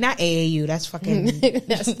 Not AAU. That's fucking.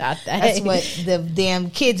 That's not that. That's what the damn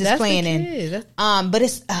kids is playing in. But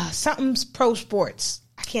it's something pro sports.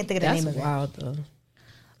 I can't think of the name of it. That's wild though.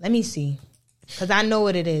 Let me see, because I know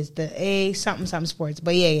what it is. The A something sports.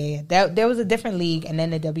 But yeah. There was a different league, and then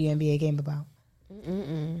the WNBA came about.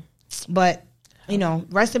 But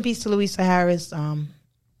rest in peace to Louisa Harris.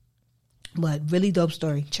 But really dope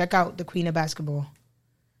story. Check out The Queen of Basketball.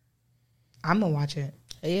 I'm gonna watch it.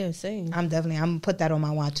 Yeah, same. I'm gonna put that on my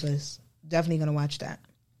watch list. Definitely gonna watch that.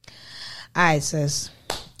 All right, sis.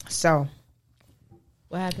 So,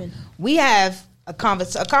 what happened? We have a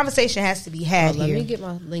conversation has to be had here. Let me get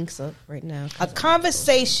my links up right now. A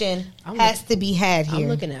conversation has to be had here. I'm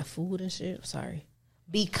looking at food and shit. Sorry,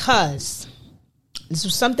 because this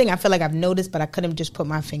was something I feel like I've noticed, but I couldn't just put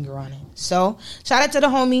my finger on it. So, shout out to the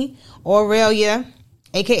homie Aurelia,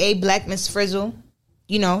 aka Black Miss Frizzle.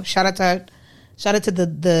 Shout out to her. Shout out to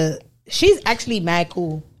the she's actually mad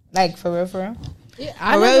cool. Like, for real. Yeah,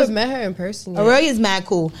 I never met her in person yet. Aurelia's mad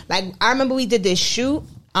cool. Like, I remember we did this shoot.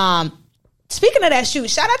 Speaking of that shoot,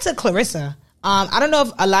 shout out to Clarissa. I don't know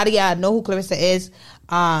if a lot of y'all know who Clarissa is.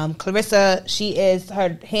 Clarissa,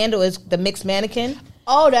 her handle is The Mixed Mannequin.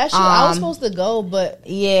 Oh, that shoot. I was supposed to go, but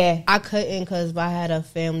yeah, I couldn't because I had a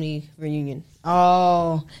family reunion.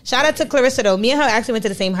 Oh, shout out to Clarissa though. Me and her actually went to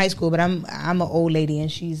the same high school, but I'm an old lady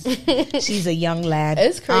and she's a young lad.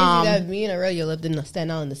 It's crazy that me and Aurelia lived in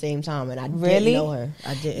Staten Island at the same time, and I didn't know her.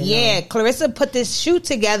 I didn't. Yeah, Clarissa put this shoot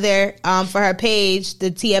together for her page,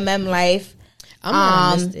 the TMM Life.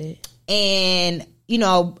 I missed it, and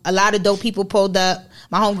a lot of dope people pulled up.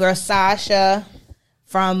 My homegirl Sasha.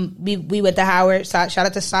 We went to Howard. Shout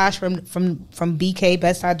out to Sash from BK,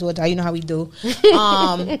 Best Side Daughter. You know how we do.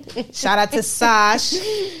 Shout out to Sash.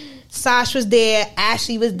 Sash was there.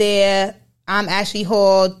 Ashley was there. I'm Ashley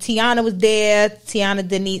Hall. Tiana was there. Tiana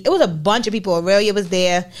Denise. It was a bunch of people. Aurelia was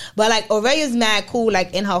there. But like Aurelia's mad cool.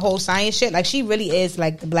 Like in her whole science shit. Like she really is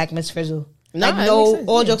like the Black Miss Frizzle.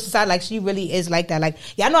 All jokes aside, like she really is like that. Like,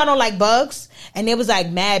 y'all know I don't like bugs, and there was like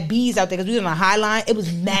mad bees out there because we was on a high line. It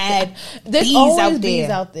was mad bees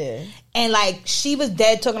out there, and like she was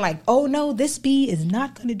dead talking like, "Oh no, this bee is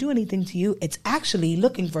not going to do anything to you. It's actually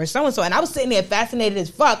looking for so and so." And I was sitting there fascinated as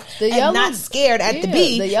fuck and not scared at the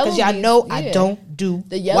bee because y'all know I don't do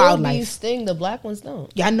the yellow wildlife. Bees sting, the black ones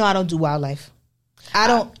don't. Y'all know I don't do wildlife. I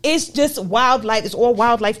don't. It's just wildlife. It's all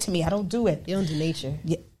wildlife to me. I don't do it. You don't do nature.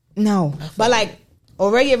 Yeah, no. But like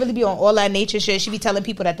Aurelia really be on all that nature shit. She be telling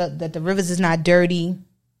people that the rivers is not dirty,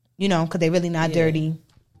 you know, because they really not dirty.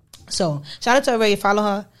 So shout out to Aurelia. Follow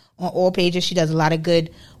her on all pages. She does a lot of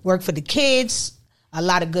good work for the kids. A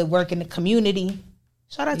lot of good work in the community.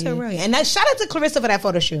 Shout out to Aurelia. And shout out to Clarissa for that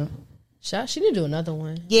photo shoot. She need to do another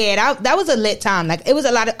one. Yeah, that was a lit time. Like it was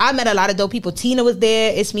a lot of. I met a lot of dope people. Tina was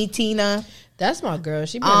there. It's me, Tina. That's my girl.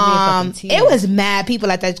 She better be a fucking Tina. It was mad people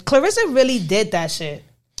like that. Clarissa really did that shit.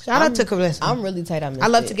 Shout out to Clarissa. I'm really tight. I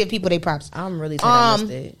love to give people their props. I'm really tight. I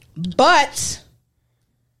missed it. But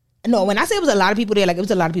no, when I say it was a lot of people there, like it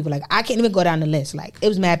was a lot of people. Like I can't even go down the list. Like it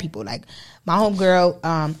was mad people. Like my homegirl.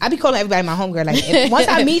 I be calling everybody my homegirl. Like once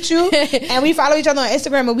I meet you and we follow each other on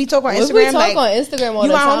Instagram and we talk on Instagram, we talk like on Instagram all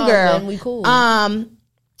the time, then we cool.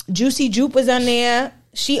 Juicy Jupe was on there.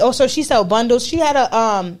 She sell bundles. She had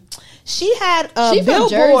a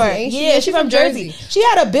billboard. She from Jersey. She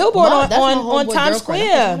had a billboard on Times Square.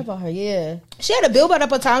 I forgot about her. Yeah, she had a billboard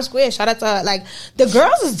up on Times Square. Shout out to her. Like the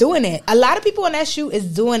girls is doing it. A lot of people on that shoot is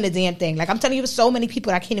doing the damn thing. Like I'm telling you, so many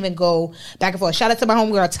people I can't even go back and forth. Shout out to my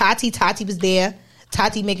homegirl Tati. Tati was there.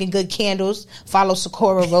 Tati making good candles. Follow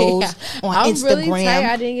Sakura Rose on Instagram. Really tight.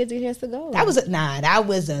 I didn't get the chance to go. That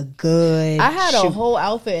was a good. I had shoot. A whole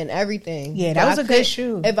outfit and everything. Yeah, that was a good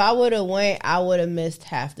shoot. If I would have went, I would have missed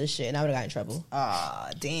half the shit and I would have got in trouble. Oh,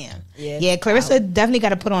 damn. Yeah. Clarissa definitely got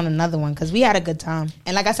to put on another one because we had a good time.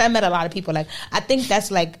 And like I said, I met a lot of people. Like I think that's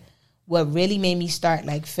like what really made me start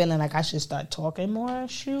like feeling like I should start talking more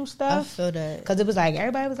shoe stuff. I feel that because it was like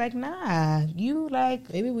everybody was like, nah, you like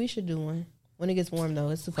maybe we should do one. When it gets warm, though,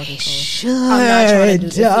 it's too fucking cold. I'm not trying to do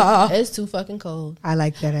this. It's too fucking cold. I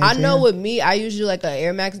like that idea. I know with me, I usually like an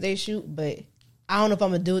Air Max Day shoot, but I don't know if I'm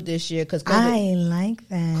going to do it this year because I like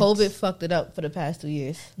that. COVID fucked it up for the past 2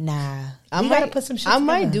 years. Nah. I might put some shit together.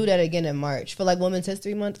 might do that again in March. For like Women's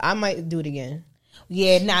History Month, I might do it again.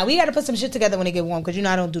 Yeah, nah, we got to put some shit together when it get warm because you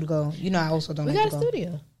know I don't do the go. You know I also don't we like got a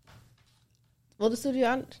studio. Well, the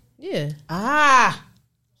studio, yeah.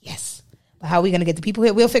 Yes. How are we gonna get the people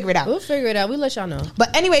here? We'll figure it out. We'll let y'all know.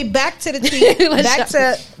 But anyway, back to the tweet.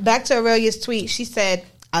 back to Aurelia's tweet. She said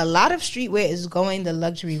a lot of streetwear is going the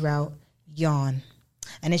luxury route. Yawn.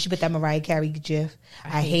 And then she put that Mariah Carey gif.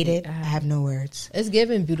 I hate it. I have no words. It's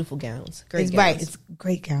giving beautiful gowns. Great gowns. Right. It's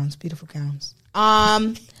great gowns. Beautiful gowns.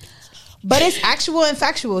 But it's actual and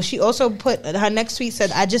factual. She also put her next tweet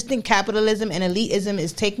said, I just think capitalism and elitism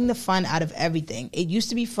is taking the fun out of everything. It used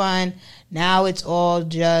to be fun. Now it's all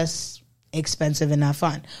just expensive and not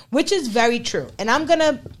fun, which is very true. And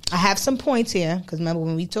I have some points here because remember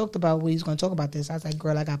when we talked about we was going to talk about this, I was like,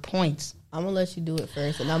 girl, I got points. I'm gonna let you do it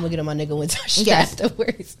first, and I'm gonna get on my nigga winter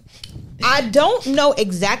afterwards. I don't know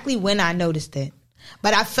exactly when I noticed it,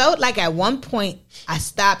 but I felt like at one point I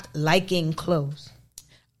stopped liking clothes.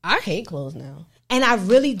 I hate clothes now, and I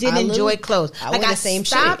really didn't enjoy clothes. I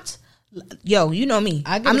stopped. Shit. Yo, you know me.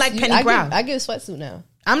 I'm like Penny Proud. I give a sweatsuit now.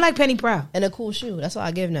 I'm like Penny Proud. And a cool shoe. That's what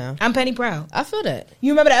I give now. I'm Penny Proud. I feel that.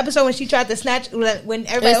 You remember the episode when she tried to snatch, when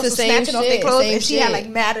everybody else was snatching off their clothes and she had like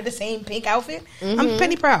mad at the same pink outfit? Mm-hmm. I'm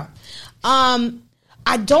Penny Proud.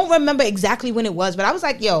 I don't remember exactly when it was, but I was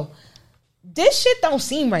like, yo, this shit don't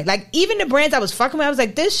seem right. Like even the brands I was fucking with, I was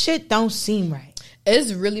like, this shit don't seem right.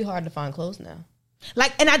 It's really hard to find clothes now.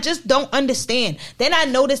 Like, and I just don't understand. Then I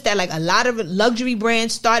noticed that like a lot of luxury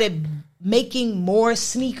brands started making more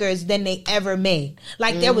sneakers than they ever made.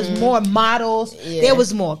 Like there was more models, there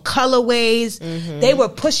was more colorways. They were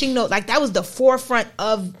pushing those, like that was the forefront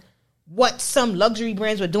of what some luxury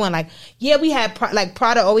brands were doing. Like we had like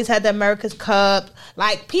Prada always had the America's Cup.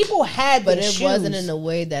 Like people had, but it wasn't in the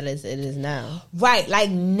way that it is now. Right,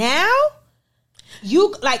 like now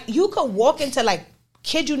you could walk into like,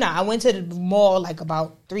 kid you not, I went to the mall like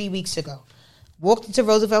about 3 weeks ago. Walked into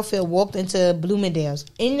Roosevelt Field, walked into Bloomingdale's.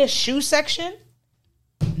 In the shoe section,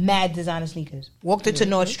 mad designer sneakers. Walked into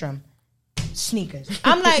Nordstrom, sneakers.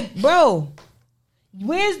 I'm like, bro,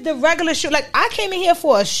 where's the regular shoe? Like, I came in here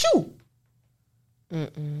for a shoe.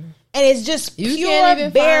 And it's just pure,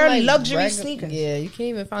 bare, luxury sneakers. Yeah, you can't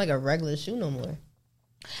even find like a regular shoe no more.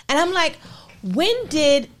 And I'm like, when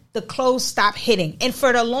did the clothes stop hitting? And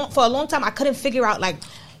for a long time, I couldn't figure out like,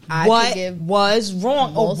 what was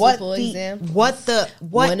wrong or what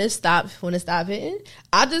when it stopped hitting.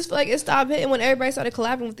 I just feel like it stopped hitting when everybody started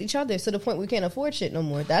collabing with each other to the point we can't afford shit no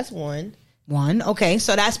more. That's one. Okay,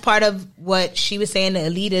 so that's part of what she was saying, the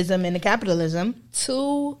elitism and the capitalism.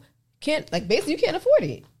 Two, basically you can't afford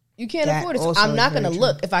it. You can't afford it. So I'm not gonna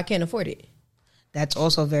look if I can't afford it. That's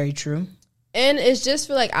also very true. And it's just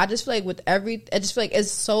feel like I just feel like with I just feel like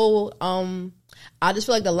it's so I just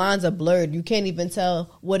feel like the lines are blurred. You can't even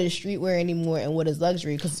tell what is streetwear anymore and what is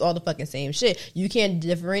luxury because it's all the fucking same shit. You can't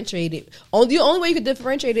differentiate it. The only way you can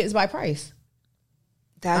differentiate it is by price.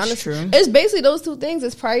 That's honestly true. It's basically those two things.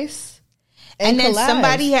 It's price and then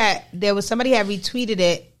collage. somebody had retweeted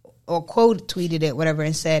it or quote tweeted it, whatever,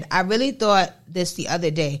 and said, I really thought this the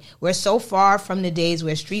other day. We're so far from the days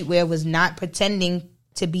where streetwear was not pretending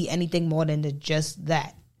to be anything more than just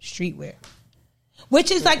that, streetwear.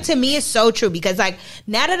 Which is, like, to me, is so true. Because, like,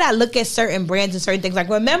 now that I look at certain brands and certain things, like,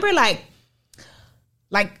 remember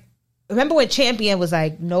when Champion was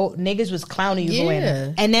like, no, niggas was clowning you for wearing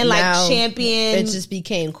it. And then, like, now, Champion... It just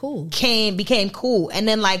became cool. Became cool. And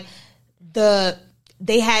then, like,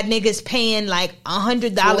 they had niggas paying like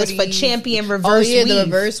 $100 for Champion reverse weaves. The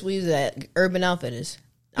reverse weaves that Urban Outfitters.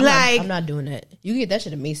 I'm not doing that. You can get that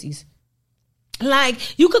shit at Macy's.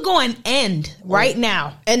 Like, you could go on End right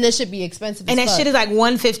now, and that should be expensive. And that shit is like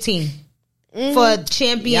 $115 for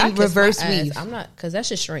Champion reverse weave. I'm not, because that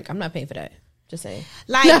should shrink. I'm not paying for that. Just saying,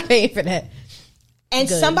 like, not paying for that. And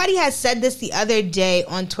somebody had said this the other day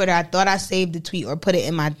on Twitter. I thought I saved the tweet or put it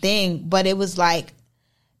in my thing, but it was like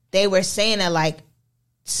they were saying that, like,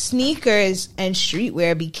 sneakers and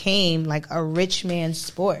streetwear became like a rich man's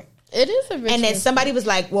sport. It is a rich And then somebody was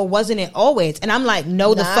like, well, wasn't it always? And I'm like,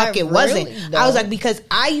 no, the fuck it wasn't. Though. I was like, because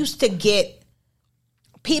I used to get,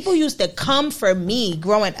 people used to come for me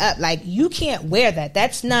growing up. Like, you can't wear that.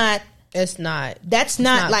 That's not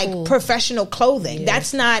like cool. Professional clothing. Yeah.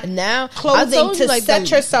 That's not now clothing to like set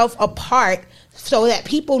yourself apart so that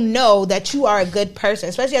people know that you are a good person,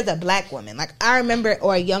 especially as a black woman. Like, I remember,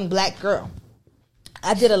 or a young black girl.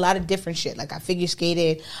 I did a lot of different shit. Like, I figure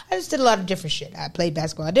skated. I just did a lot of different shit. I played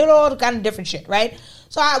basketball. I did all the kind of different shit, right?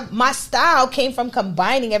 So my style came from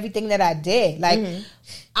combining everything that I did. Like,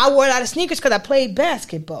 I wore a lot of sneakers because I played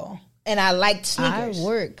basketball. And I liked sneakers. I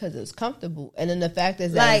wore it because it was comfortable. And then the fact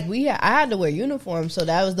is that I had to wear uniforms. So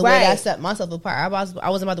that was the way that I set myself apart. I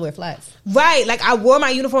wasn't about to wear flats. Right. Like, I wore my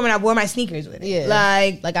uniform and I wore my sneakers with it.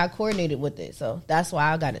 Yeah. Like I coordinated with it. So that's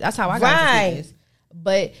why I got it. That's how I got it.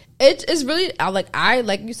 But it's really,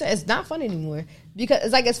 like you said, it's not fun anymore because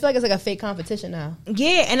it's like, I feel like it's like a fake competition now.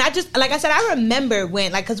 Yeah, and I just, like I said, I remember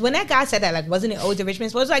when, like, because when that guy said that, like, wasn't it always the rich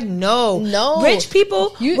man's sport? It was like, no, rich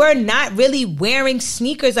people were not really wearing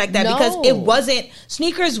sneakers like that because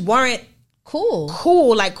sneakers weren't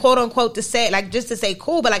cool, like, quote unquote, to say, like, just to say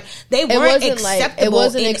cool, but like they weren't acceptable. It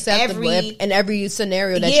wasn't acceptable in every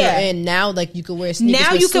scenario that you're in. Now, like, you could wear sneakers.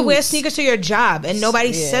 Now you can wear sneakers to your job and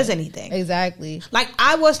nobody says anything. Exactly. Like,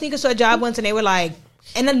 I wore sneakers to a job once and they were like,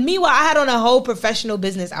 and then meanwhile I had on a whole professional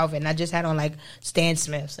business outfit and I just had on like Stan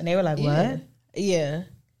Smiths and they were like, what? Yeah.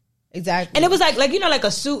 Exactly. And it was like, you know, like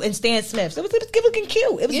a suit and Stan Smiths. It was looking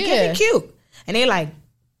cute. It was getting cute. And they were like,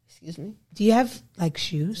 excuse me, do you have like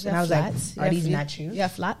shoes? And I was flats? Like, are these not shoes? Yeah,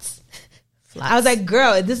 flats. I was like,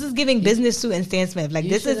 girl, this is giving business suit and Stan Smith. Like,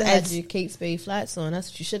 this is as your Kate Spade flats on.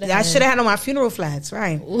 That's what you should have. I should have had on my funeral flats,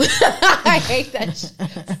 right? I hate that shit.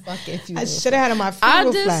 Fucking funeral. I should have had on my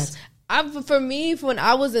funeral flats. For me, when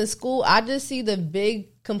I was in school, I just see the big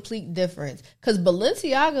complete difference. Because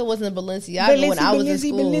Balenciaga wasn't Balenciaga when I was in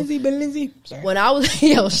school. Sorry. When I was,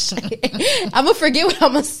 I'm going to forget what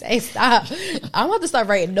I'm going to say. Stop. I'm about to start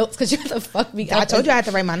writing notes because you have to fuck me. I told you I had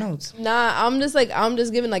to write my notes. Nah, I'm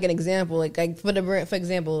just giving like an example. Like for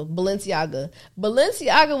example, Balenciaga.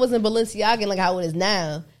 Balenciaga wasn't Balenciaga like how it is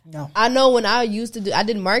now. No. I know when I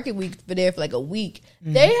did Market Week for there for like a week.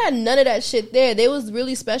 They had none of that shit there. They was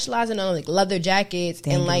really specializing on like leather jackets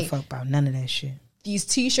and like fuck about none of that shit. These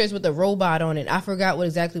t-shirts with a robot on it. I forgot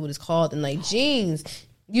exactly what it's called. And like jeans.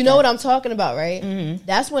 You know what I'm talking about, right? Mm-hmm.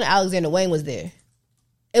 That's when Alexander Wang was there.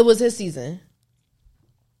 It was his season.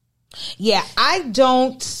 Yeah, I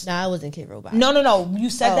don't. Nah, it wasn't Kid Robot. No. You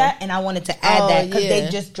said that, and I wanted to add that because they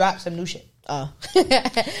just dropped some new shit. Oh,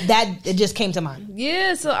 it just came to mind.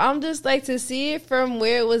 Yeah, so I'm just like, to see it from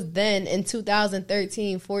where it was then in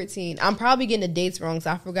 2013, 14. I'm probably getting the dates wrong,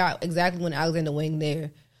 so I forgot exactly when Alexander Wang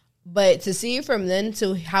there. But to see it from then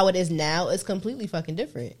to how it is now is completely fucking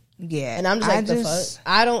different. Yeah, and I'm just like, the fuck.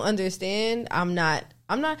 I don't understand. I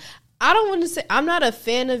don't want to say I'm not a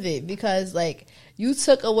fan of it because like you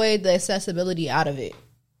took away the accessibility out of it.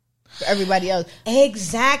 For everybody else.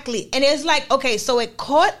 Exactly. And it's like, okay, so it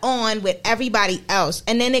caught on with everybody else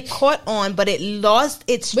and then it caught on, but it lost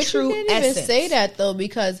its true essence. But you can't even say that though,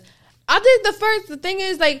 because I think the thing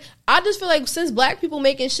is like, I just feel like since black people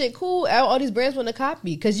making shit cool, all these brands want to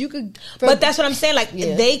copy because you could. But that's what I'm saying. Like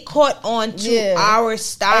they caught on to our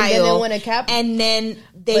style, and then they want to copy, and then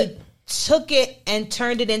they took it and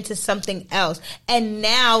turned it into something else. And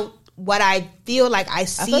now what I feel like I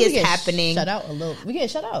see is happening. Shut out a little. We getting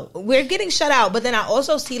shut out. We're getting shut out, but then I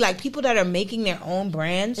also see like people that are making their own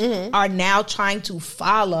brands are now trying to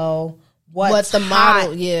follow what's the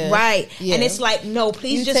model, right? Yeah. And it's like, no,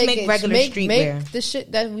 please just make regular streetwear. Make the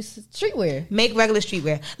shit that we streetwear. Make regular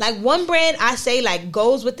streetwear. Like one brand I say like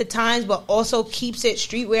goes with the times, but also keeps it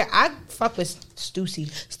streetwear. I fuck with Stussy.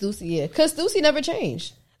 Stussy, yeah, because Stussy never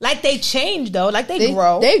changed. Like they change though, like they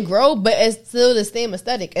grow. They grow, but it's still the same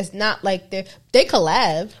aesthetic. It's not like they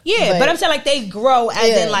collab. Yeah, but I'm saying like they grow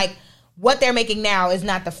as in like what they're making now is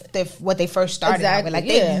not what they first started out with. Like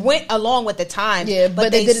they went along with the times,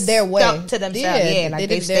 but they did it their way. Stuck to themselves. Yeah, like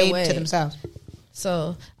they stayed to themselves.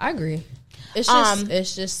 So I agree. It's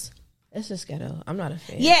just ghetto. I'm not a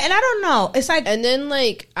fan. Yeah, and I don't know. It's like, and then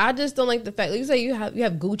like I just don't like the fact. Like you say, you have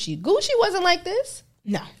Gucci. Gucci wasn't like this.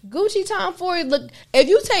 No. Gucci Tom Ford, look, if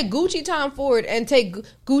you take Gucci Tom Ford and take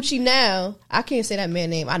Gucci now, I can't say that man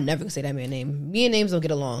name. I never can say that man name. Me and names don't get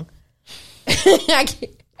along. I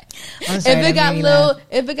can't. If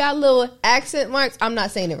it got little accent marks, I'm not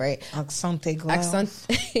saying it right. Accent aigu.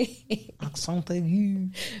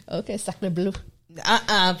 Okay, sacre bleu.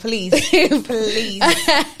 Please.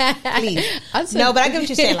 No, but I get what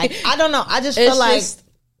you're saying. Like, I don't know. I just feel like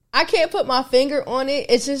I can't put my finger on it.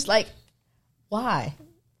 It's just like, why?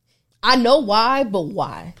 I know why, but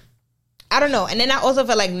why? I don't know. And then I also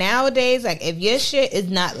feel like nowadays, like if your shit is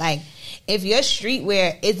not like, if your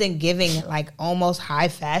streetwear isn't giving like almost high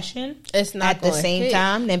fashion, it's not at the same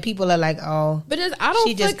time, then people are like, oh, but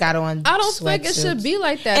she just got on. I don't think it should be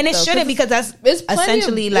like that, and it shouldn't, because that's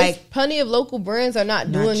essentially like plenty of local brands are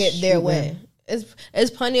not doing it their way.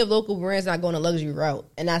 It's plenty of local brands not going a luxury route,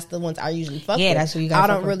 and that's the ones I usually fuck with. Yeah, that's what you got.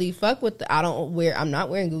 I don't really fuck with. I'm not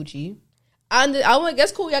wearing Gucci. I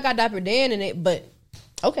guess cool. Y'all got Dapper Dan in it, but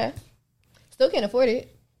okay, still can't afford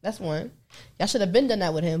it. That's one. Y'all should have been done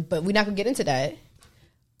that with him, but we're not gonna get into that. It's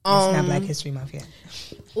not Black History Month yet.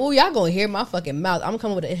 Oh, y'all gonna hear my fucking mouth. I'm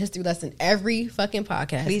coming with a history lesson every fucking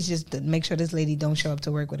podcast. Please just make sure this lady don't show up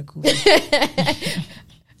to work with a kufi.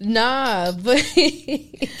 Nah, but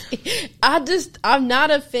I'm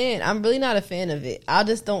not a fan. I'm really not a fan of it. I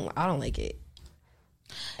don't like it.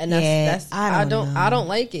 And I don't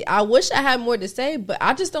like it. I wish I had more to say, but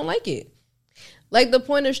I just don't like it. Like the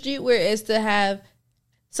point of streetwear is to have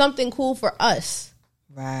something cool for us.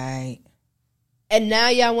 Right. And now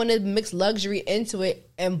y'all want to mix luxury into it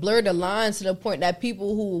and blur the lines to the point that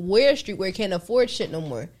people who wear streetwear can't afford shit no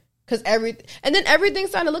more. And then everything's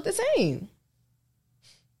starting to look the same.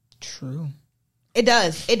 True. It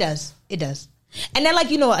does. And then, like,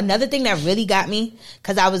 another thing that really got me,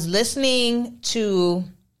 because I was listening to,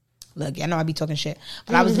 look, I know I be talking shit,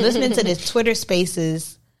 but I was listening to this Twitter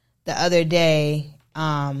Spaces the other day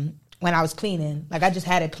when I was cleaning. Like, I just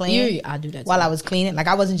had it playing I do that while I was cleaning. Like,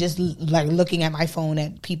 I wasn't just, like, looking at my phone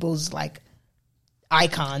at people's, like,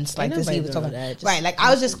 icons, like, to see what's talking about. Right, like, I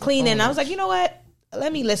was just cleaning, and I was like, you know what?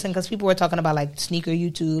 Let me listen, because people were talking about, like, sneaker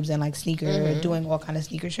YouTubes and, like, doing all kind of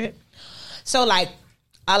sneaker shit. So, like,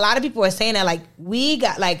 a lot of people are saying that, like, we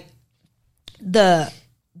got, like, the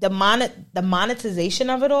monetization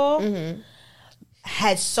of it all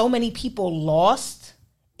had so many people lost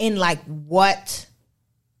in, like, what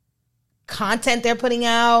content they're putting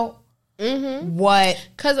out, what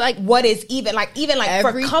is even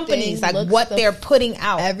for companies, like what they're putting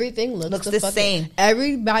out, everything looks the same.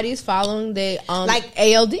 Everybody's following the like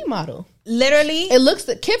ALD model. Literally, it looks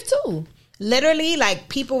the Kip too. Literally, like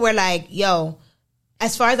people were like, yo,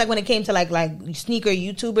 as far as like when it came to like sneaker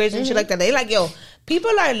YouTubers and shit like that, they like, yo,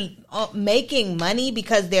 people are making money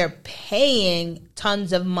because they're paying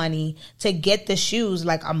tons of money to get the shoes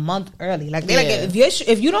like a month early. Like they like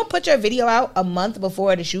if you don't put your video out a month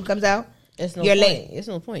before the shoe comes out, you're late. It's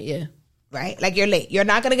no point, yeah. Right? Like you're late. You're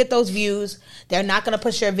not gonna get those views. They're not gonna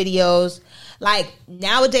push your videos. Like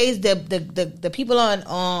nowadays, the people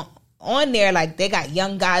on there, like they got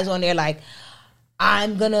young guys on there, like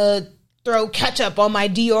I'm gonna throw ketchup on my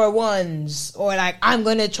Dior ones, or like I'm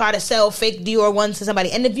gonna try to sell fake Dior ones to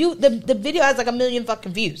somebody, and the video has like 1 million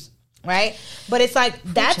fucking views, right? But it's like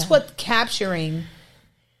that's what's capturing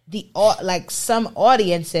like some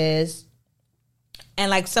audiences,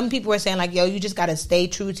 and like some people were saying like, yo, you just gotta stay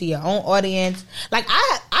true to your own audience. Like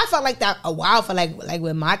I felt like that a while for like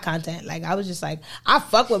with my content. Like I was just like, I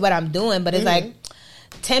fuck with what I'm doing, but it's like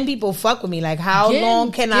 10 people fuck with me. Like, how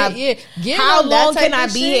long can I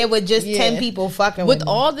be here with just 10 people fucking with me? With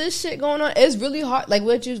all this shit going on, it's really hard. Like,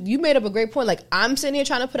 what you made up a great point. Like, I'm sitting here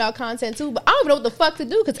trying to put out content too, but I don't even know what the fuck to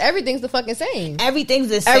do because everything's the fucking same. Everything's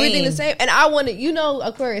the same. And I want to,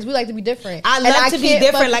 Aquarius, we like to be different. I love to be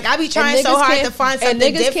different. Like, I be trying so hard to find something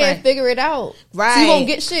different. And niggas can't figure it out. Right. So you won't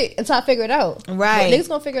get shit until I figure it out. Right. But niggas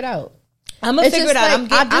gonna figure it out. I'm gonna figure it out.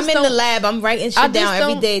 Like, I'm in the lab. I'm writing shit down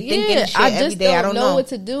every day, thinking shit every day. I don't know what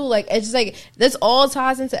to do. Like, it's just like this all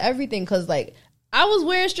ties into everything. Because like I was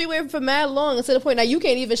wearing streetwear for mad long, and to the point now you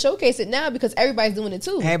can't even showcase it now because everybody's doing it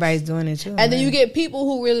too. And then you get people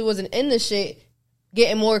who really wasn't in the shit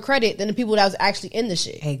getting more credit than the people that was actually in the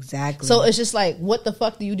shit. Exactly. So it's just like, what the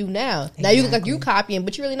fuck do you do now? Exactly. Now you look like you copying,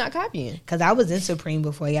 but you're really not copying. Because I was in Supreme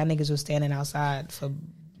before. Y'all niggas was standing outside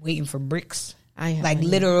waiting for bricks.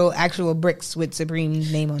 Literal actual bricks with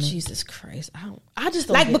Supreme's name on it. Jesus Christ. I just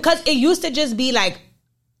don't like, because it used to just be like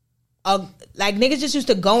niggas just used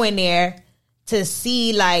to go in there to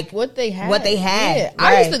see like what they had. Yeah. Right.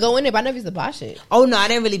 I used to go in there, but I never used to buy shit. Oh no, I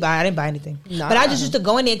didn't buy anything. Nah. But I just used to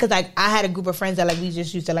go in there because like I had a group of friends that like we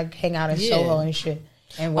just used to like hang out in Soho and shit.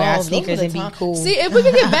 And wear our sneakers and be cool. See, if we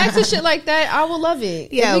could get back to shit like that, I would love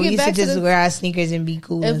it. Yeah, we used to just wear our sneakers and be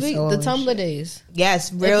cool. The Tumblr days.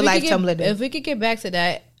 Yes, real life Tumblr days. If we could get back to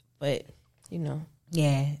that, but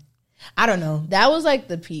yeah, I don't know. That was like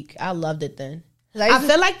the peak. I loved it then. I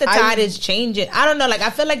feel like the tide is changing. I don't know. Like I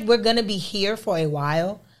feel like we're gonna be here for a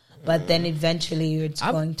while, but then eventually it's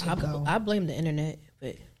going to go. I blame the internet,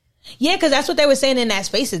 but. Yeah, because that's what they were saying in that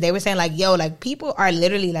Spaces. They were saying like, yo, like people are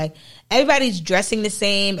literally like everybody's dressing the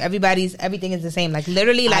same. Everything is the same. Like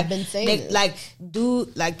literally, like I've been saying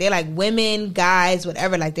they're like women, guys,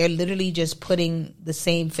 whatever. Like they're literally just putting the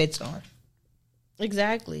same fits on.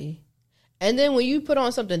 Exactly. And then when you put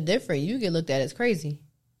on something different, you get looked at as crazy.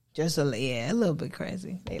 Just a little bit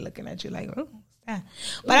crazy. They looking at you like, oh.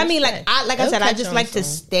 But I mean, like I said, I just like to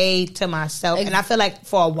stay to myself, and I feel like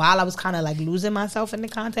for a while I was kind of like losing myself in the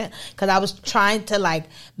content because I was trying to like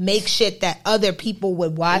make shit that other people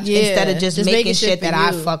would watch instead of just making shit that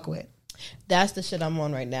I fuck with. That's the shit I'm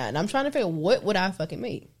on right now, and I'm trying to figure what would I fucking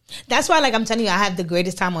make. That's why, like I'm telling you, I have the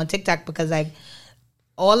greatest time on TikTok because like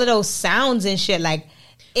all of those sounds and shit, like.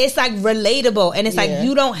 It's like relatable, and it's like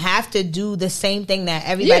you don't have to do the same thing that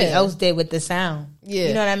everybody else did with the sound. Yeah,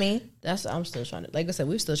 you know what I mean. I'm still trying to. Like I said,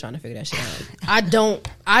 we're still trying to figure that shit out.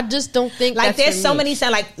 I just don't think like there's so many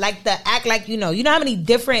sound like the act like you know how many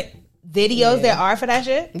different videos there are for that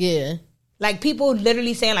shit. Yeah, like people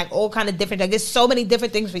literally saying like all kind of different. Like there's so many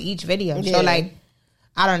different things for each video. Yeah. So like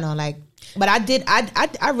I don't know, like, but I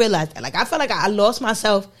realized that like I felt like I lost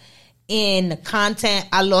myself in content.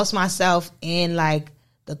 I lost myself in like.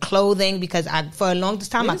 The clothing because for a long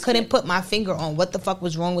time I couldn't put my finger on what the fuck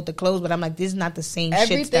was wrong with the clothes, but I'm like, this is not the same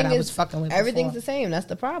shit that I was fucking with. Everything's before. The same. That's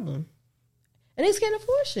the problem. And they can't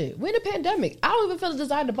afford shit. We're in a pandemic. I don't even feel the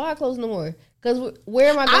desire to buy clothes no more. Because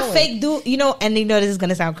where am I going? I fake do, and this is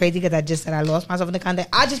gonna sound crazy because I just said I lost myself in the content.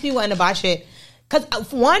 I just be wanting to buy shit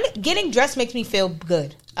because one, getting dressed makes me feel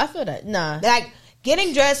good. I feel that like.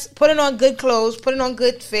 Getting dressed, putting on good clothes, putting on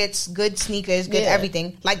good fits, good sneakers, good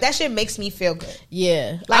everything. Like, that shit makes me feel good.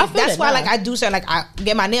 Yeah. Like, that's why, like, I do something. Like, I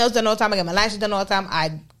get my nails done all the time. I get my lashes done all the time.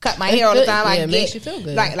 I cut my hair all the time. It makes you feel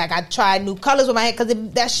good. Like, I try new colors with my hair because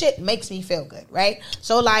that shit makes me feel good, right?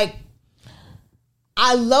 So, like,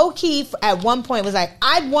 I low-key, at one point, was like,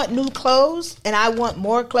 I want new clothes and I want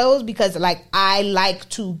more clothes because, like, I like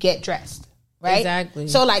to get dressed, right? Exactly.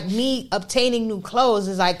 So, like, me obtaining new clothes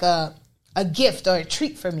is like a gift or a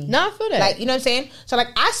treat for me. No, I feel that. Like, you know what I'm saying? So, like,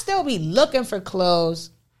 I still be looking for clothes,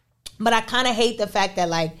 but I kind of hate the fact that,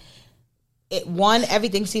 like,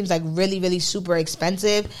 everything seems, like, really, really super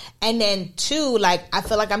expensive. And then, two, like, I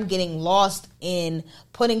feel like I'm getting lost in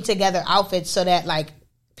putting together outfits so that, like,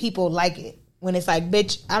 people like it. When it's like,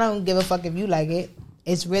 bitch, I don't give a fuck if you like it.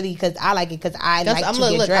 It's really because I like it because I like to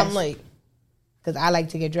get dressed. I'm like... Because I like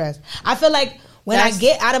to get dressed. I feel like when I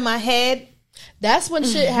get out of my head... That's when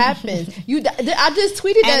shit happens. I just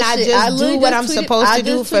tweeted that and shit. I just do what I'm supposed to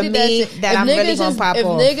do for me that I'm really going to pop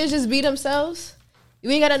off. If niggas just be themselves, you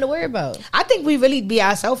ain't got nothing to worry about. I think we really be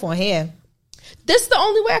ourselves on here. This is the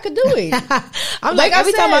only way I could do it. I'm like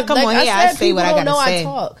every time I come on here, I say what I got to say. I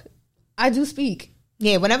talk. I do speak.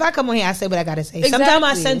 Yeah, whenever I come on here, I say what I got to say. Exactly. Sometimes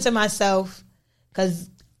I censor myself because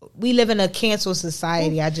we live in a cancel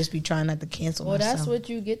society. I just be trying not to cancel myself. Well, that's what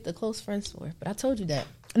you get the close friends for. But I told you that.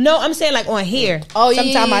 No, I'm saying like on here. Oh,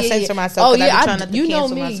 sometimes I censor myself. Oh yeah, I be trying not to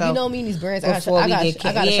cancel myself. You know me, these brands.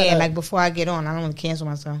 Like before I get on, I don't want to cancel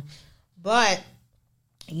myself. But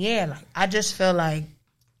yeah, like I just feel like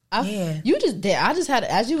You just did. I just had,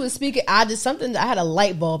 as you were speaking, I had a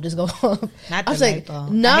light bulb just go off. Not the light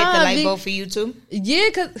bulb. Nah, I hit the light bulb for you too. Yeah,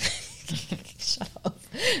 shut up.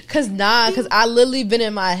 Cause I literally been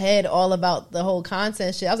in my head all about the whole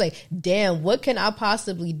content shit. I was like, damn, what can I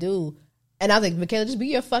possibly do? And I was like, Michaela, just be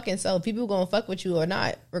your fucking self. People gonna fuck with you or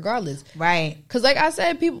not, regardless. Right. Cause like I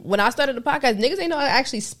said, people, when I started the podcast, niggas ain't know I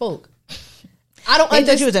actually spoke. I don't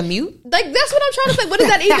understand. You was a mute? Like, that's what I'm trying to say. What does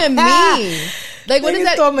that even mean? Like, what niggas does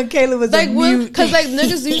that? Thought Michaela was like, a mute. Because like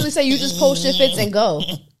niggas usually say you just post your fits and go,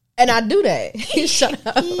 and I do that. Shut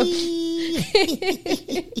up.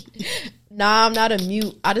 Nah, I'm not a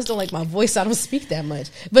mute. I just don't like my voice. I don't speak that much.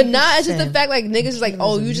 But nah, it's just the fact like niggas is like,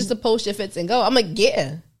 oh, you just to post your fits and go. I'm like,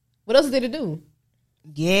 yeah. What else is there to do?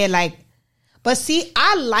 Yeah, like. But see,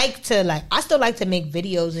 I still like to make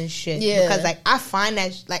videos and shit. Yeah. Because, like, I find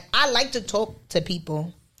that, like, I like to talk to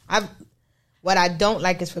people. What I don't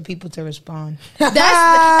like is for people to respond.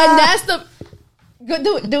 That's the... Go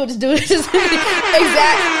do it. Just do it. Exactly.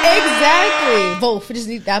 Both. We just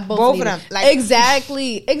need that. Both of them. Like,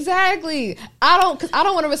 exactly. I don't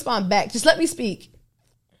want to respond back. Just let me speak.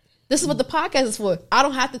 This is what the podcast is for. I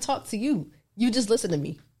don't have to talk to you. You just listen to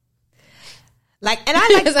me. Like, and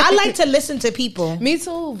I like to listen to people. Me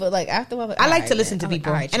too, but like after I like to listen to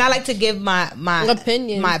people, and I like to give my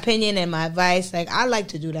opinion and my advice. Like, I like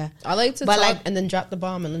to do that. I like to talk, like, and then drop the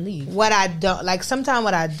bomb and then leave. What I don't like, sometimes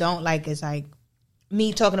what I don't like is like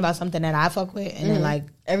me talking about something that I fuck with, and then like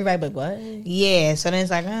everybody like, what? Yeah, so then it's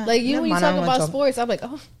like like you when you talk about sports, I'm like,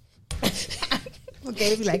 oh.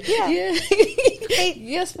 Okay, be like, yeah,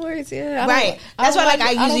 sports, yeah, right. That's why, like,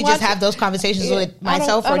 I usually just have those conversations with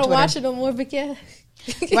myself or Twitter. I don't watch it no more, but yeah,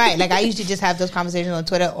 right. Like, I usually just have those conversations on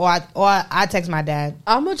Twitter, or I text my dad.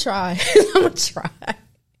 I'm gonna try.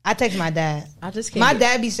 I text my dad. I just can't. My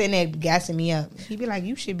dad be sitting there gassing me up. He be like,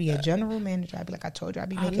 "You should be a general manager." I be like, "I told you, I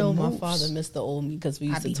be making moves." I know my father missed the old me because we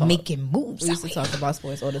used to talk making moves. We used to talk about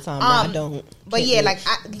sports all the time. But I don't. But yeah, like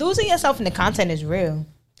losing yourself in the content is real.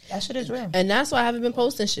 That shit is real. And that's why I haven't been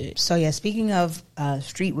posting shit. So yeah, speaking of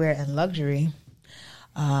streetwear and luxury,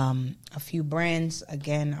 a few brands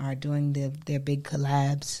again are doing their big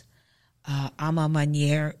collabs. Ama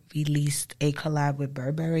Manier released a collab with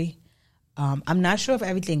Burberry. I'm not sure if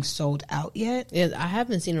everything's sold out yet. Yeah, I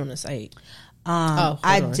haven't seen it on the site.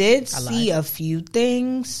 I did see a few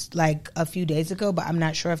things like a few days ago, but I'm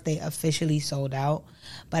not sure if they officially sold out.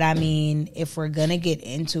 But I mean, if we're gonna get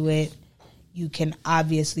into it, you can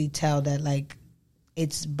obviously tell that, like,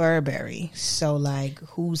 it's Burberry. So, like,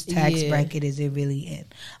 whose tax bracket is it really in?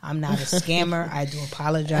 I'm not a scammer. I do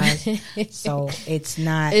apologize. So, it's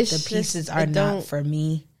not, the pieces are not for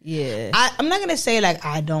me. Yeah. I'm not going to say, like,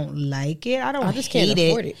 I don't like it. I just can't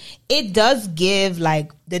afford it. It does give,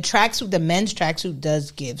 like, the men's tracksuit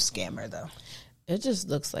does give scammer, though. It just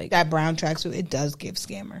looks like... That brown tracksuit, it does give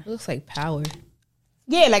scammer. It looks like Power.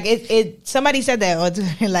 Yeah, like it. Somebody said that, or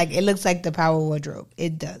like it looks like the Power wardrobe.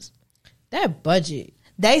 It does. That budget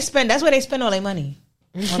that's where they spend all their money.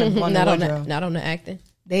 On not on the acting.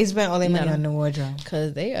 They spend all their money on the wardrobe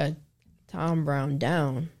because they are Tom Brown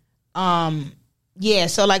down. Yeah.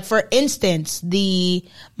 So, like, for instance, the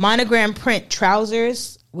monogram print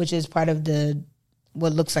trousers, which is part of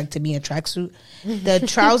what looks like to me a tracksuit. The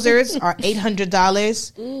trousers are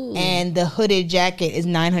 $800, and the hooded jacket is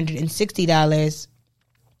 $960.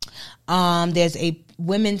 There's a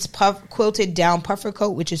women's quilted down puffer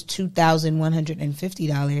coat, which is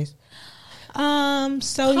 $2,150.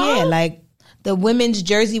 So yeah, like the women's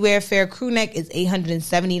jersey wear fair crew neck is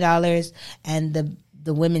 $870, and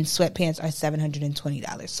the women's sweatpants are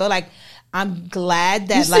 $720. So, like, I'm glad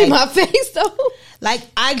that, you like, see my face though. Like,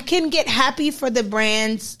 I can get happy for the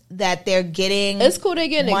brands that they're getting. It's cool they're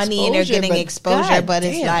getting money and they're getting exposure, but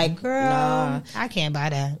it's like, girl, I can't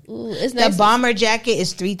buy that. Ooh, it's nice. The bomber jacket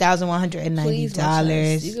is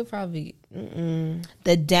 $3,190. You could probably.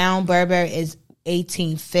 The down Burberry is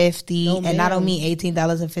 $1,850, and I don't mean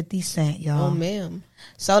 $18.50, y'all. Oh, ma'am.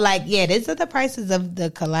 So, like, yeah, these are the prices of the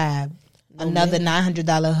collab. Another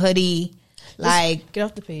 $900 hoodie. Like, get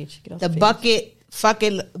off the page. Get off the page. Bucket. Fuck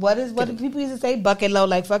it. What do people used to say? Bucket low,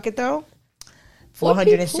 like, fuck it though. $460. What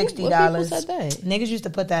people said that? Niggas used to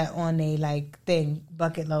put that on a, like, thing.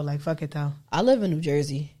 Bucket low, like, fuck it though. I live in New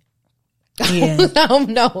Jersey. Yeah. I don't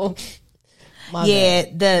know.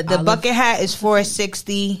 The bucket hat is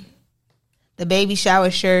 $460. The baby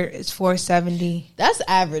shower shirt is $470. That's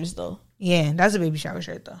average though. Yeah, that's a baby shower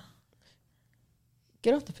shirt though.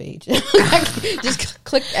 Get off the page. Just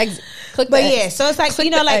click exit. But yeah, so it's like, you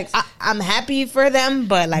know, like, I'm happy for them,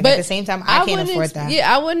 but like, at the same time, I can't afford that.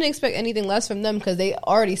 Yeah, I wouldn't expect anything less from them because they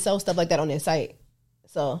already sell stuff like that on their site.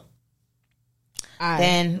 So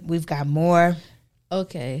Then we've got more.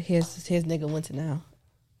 Okay, here's nigga Winter now.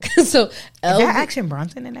 So is that Action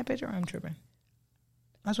Bronson in that picture? Or I'm tripping.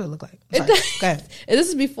 That's what it looked like. Sorry. Go ahead. And this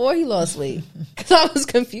is before he lost weight. Because I was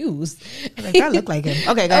confused. Like, I look like him.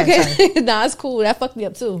 Okay, go ahead. Sorry. Nah, it's cool. That fucked me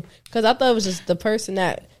up too. Because I thought it was just the person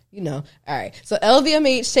that, you know. All right. So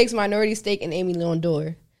LVMH takes minority stake in Aimé Leon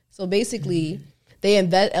Dore. So basically,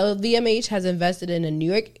 LVMH has invested in a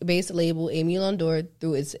New York-based label, Aimé Leon Dore,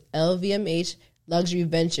 through its LVMH Luxury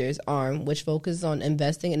Ventures arm, which focuses on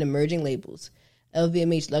investing in emerging labels.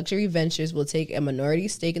 LVMH Luxury Ventures will take a minority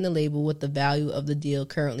stake in the label with the value of the deal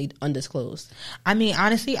currently undisclosed. I mean,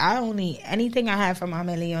 honestly, anything I have from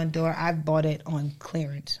Aimé Leon Dore, I've bought it on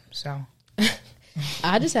clearance. So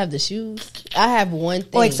I just have the shoes. I have one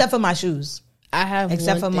thing. Oh, except for my shoes. I have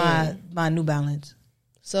except one for thing. my New Balance.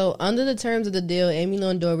 So, under the terms of the deal, Aimé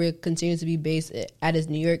Leon Dore continues to be based at its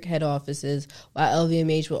New York head offices, while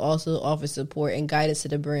LVMH will also offer support and guidance to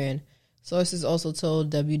the brand. Sources also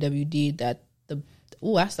told WWD that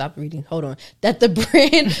I stopped reading. Hold on. That the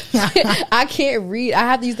brand, I can't read. I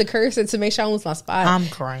have to use the cursor to make sure I lose my spot. I'm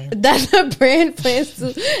crying. That the brand plans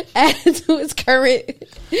to add to its current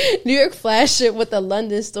New York flagship with the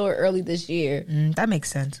London store early this year. That makes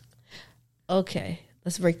sense. Okay,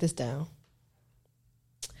 let's break this down.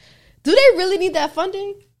 Do they really need that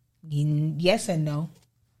funding? Yes and no.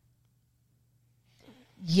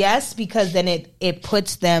 Yes, because then it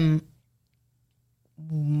puts them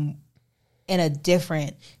in a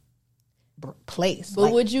different place.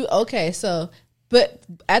 But would you? Okay, so but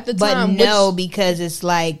at the time, but no, because it's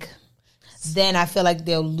like then I feel like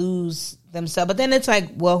they'll lose themselves. But then it's like,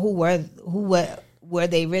 well, who were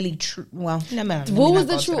they really true? Well, who was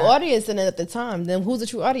the true audience then at the time? Then who's the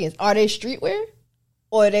true audience? Are they streetwear,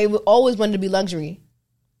 or they always wanted to be luxury?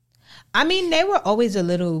 I mean, they were always a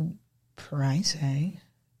little pricey.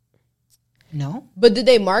 No, but did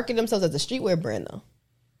they market themselves as a streetwear brand though?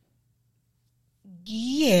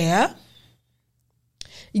 Yeah.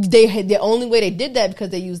 The only way they did that because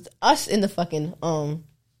they used us in the fucking kind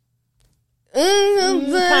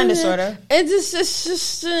of sorta. It's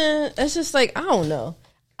just like I don't know.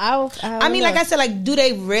 I mean, like I said, like, do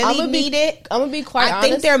they really need it? I'm gonna be quite honest. I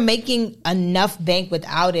think they're making enough bank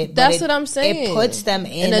without it. That's what I'm saying. It puts them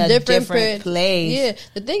in a different place. Yeah,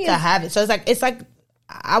 the thing to have it. So it's like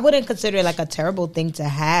I wouldn't consider it like a terrible thing to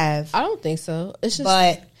have. I don't think so. It's just,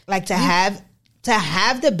 but like to have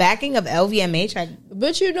the backing of LVMH.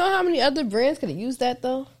 But you know how many other brands could have used that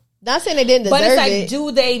though? Not saying they didn't deserve it. But it's like,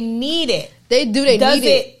 do they need it? They do. They need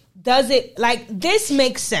it. Does it like this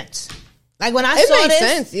makes sense? Like when I saw this,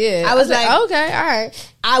 sense, yeah. I was like, okay, all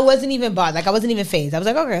right. I wasn't even bothered. Like I wasn't even phased. I was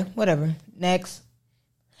like, okay, whatever. Next.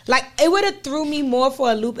 Like it would have threw me more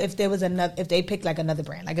for a loop if there was if they picked like another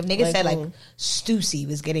brand. Like if niggas said like Stussy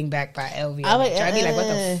was getting backed by LVMH. I'd be like, what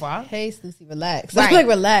the fuck? Hey Stussy, relax. Right. I'm like,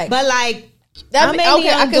 relax. But like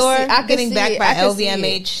I getting backed by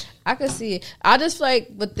LVMH. I could see it. I just feel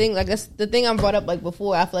like the thing I brought up like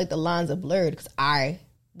before, I feel like the lines are blurred because I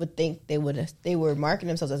would think they were marketing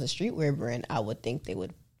themselves as a streetwear brand. I would think they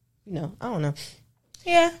would, I don't know.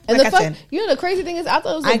 Yeah, and like the crazy thing is, I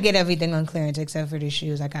thought it was I get everything on clearance except for the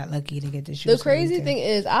shoes. I got lucky to get the shoes. The crazy thing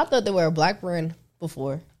is, I thought they were a black brand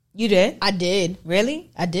before. You did? I did. Really?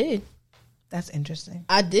 I did. That's interesting.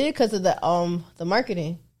 I did because of the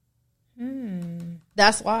marketing.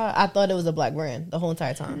 That's why I thought it was a black brand the whole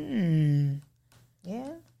entire time. Yeah.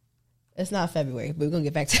 It's not February, but we're gonna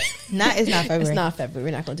get back to it. It's not February. It's not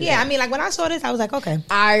February. We're not gonna do that. Yeah, I mean, like when I saw this, I was like, okay.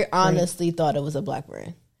 I honestly thought it was a black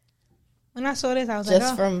brand. When I saw this, I was just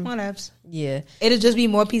like, from whatevs. Yeah. It'll just be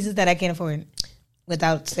more pieces that I can't afford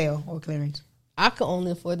without sale or clearance. I could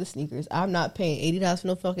only afford the sneakers. I'm not paying $80 for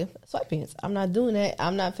no fucking sweatpants. I'm not doing that.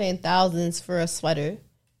 I'm not paying thousands for a sweater.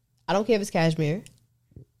 I don't care if it's cashmere.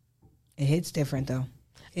 It hits different though.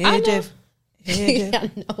 I know.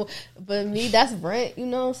 But me, that's rent,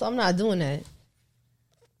 so I'm not doing that.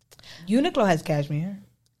 Uniqlo has cashmere.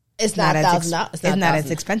 It's not $1,000. It's not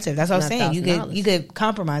as expensive. That's what I'm saying. You could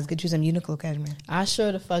compromise, get you some Uniqlo cashmere. I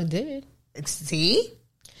sure the fuck did. See?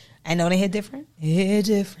 I know they hit different. Hit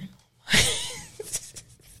different.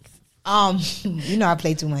 I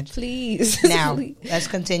play too much. Please. Now, let's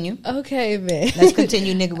continue. Okay, man. Let's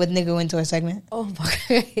continue with nigga into our segment. Oh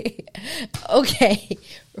my. Okay.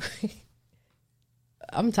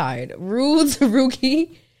 I'm tired.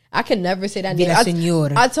 Rookie. I can never say that name.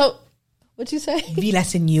 Villaseñor. I told. What you say?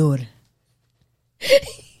 Villaseñor.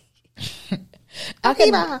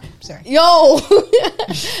 Sorry. Yo,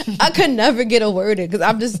 I could never get a word in because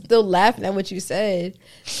I'm just still laughing at what you said.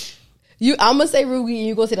 I'm gonna say Rugi and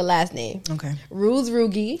you go say the last name. Okay.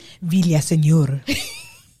 Rugi. Villaseñor.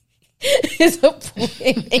 It's a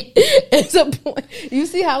point. It's a point. You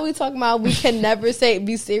see how we talk about we can never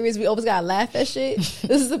be serious. We always gotta laugh at shit.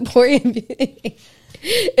 This is important.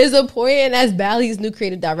 It's important as Bally's new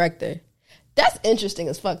creative director. That's interesting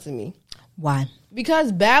as fuck to me. Why?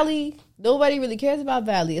 Because Bally, nobody really cares about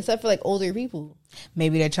Bally except for like older people.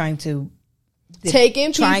 Maybe they're trying to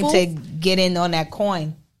trying to get in on that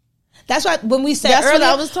coin. That's what when we said That's earlier. What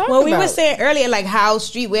I was talking when we about. were saying earlier, like how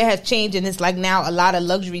streetwear has changed, and it's like now a lot of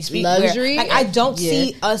luxury streetwear. Like I don't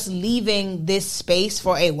see us leaving this space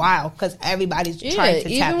for a while because everybouse trying to tap into.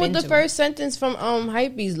 Even with the first sentence from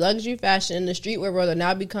Hypebeast, luxury fashion and the streetwear world are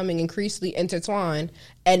now becoming increasingly intertwined.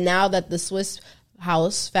 And now that the Swiss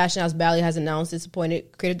fashion house Bally has announced its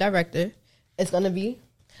appointed creative director, it's gonna be.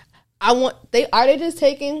 Are they just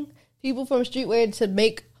taking people from streetwear to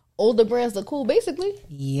make older brands look cool, basically?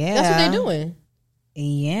 Yeah. That's what they're doing.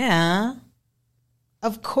 Yeah.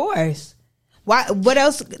 Of course. Why? What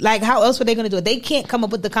else? Like, how else were they going to do it? They can't come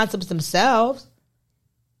up with the concepts themselves.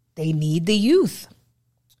 They need the youth.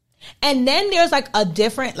 And then there's like a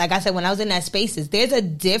different, like I said, when I was in that spaces, there's a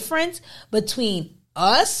difference between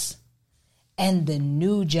us and the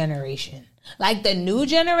new generation. Like the new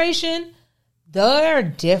generation, they're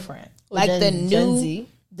different. Like Gen Z.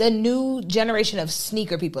 The new generation of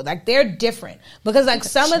sneaker people, like they're different because like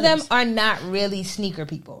some of them are not really sneaker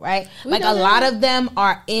people, right? Like a lot of them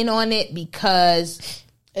are in on it because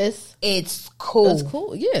it's cool. It's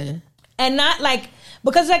cool, yeah. And not like,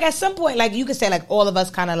 because like at some point, like you could say like all of us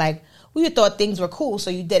kind of like, we thought things were cool, so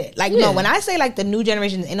you did it. Like no, when I say like the new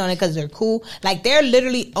generation is in on it because they're cool, like they're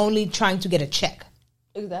literally only trying to get a check.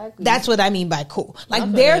 Exactly. That's what I mean by cool.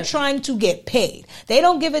 Like they're trying to get paid. They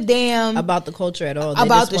don't give a damn about the culture at all.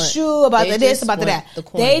 About the shoe, about the this, about the that.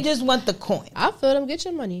 They just want the coin. I feel them. Get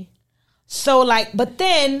your money. So like, but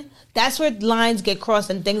then that's where lines get crossed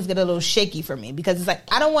and things get a little shaky for me because it's like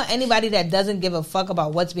I don't want anybody that doesn't give a fuck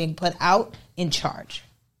about what's being put out in charge.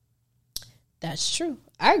 That's true.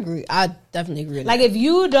 I agree. I definitely agree with like that. If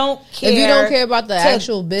you don't care about the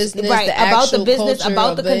actual business, right, the about the business, culture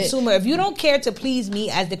about the consumer, if you don't care to please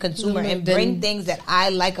me as the consumer and bring things that I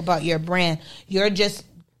like about your brand, you're just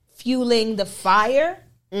fueling the fire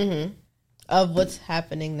of what's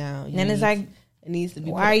happening now. And it's like, it needs to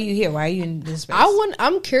be. Why are you here? Why are you in this space?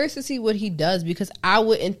 I'm curious to see what he does because I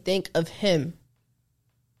wouldn't think of him.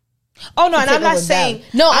 Oh no, and I'm not saying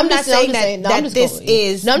I'm not saying that this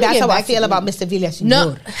is that's how I feel about Mr. Villaseñor.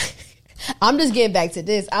 No, I'm just getting back to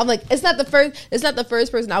this. I'm like, it's not the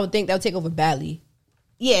first person I would think that would take over Bally.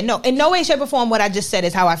 Yeah, no, in no way, shape, or form. What I just said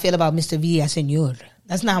is how I feel about Mr. Villaseñor.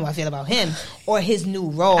 That's not how I feel about him or his new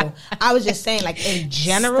role. I was just saying, like in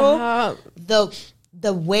general,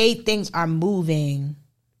 the way things are moving.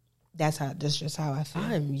 That's just how I feel.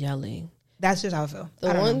 I'm yelling. That's just how I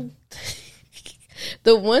feel.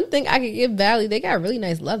 The one thing I could give Bally, they got really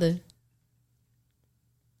nice leather.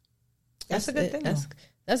 That's a good thing.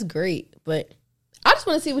 That's great, but I just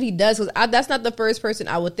want to see what he does because that's not the first person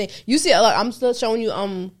I would think. You see, look, I'm still showing you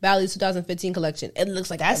Bally's 2015 collection. It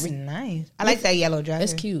looks like that's nice. I like that yellow dress.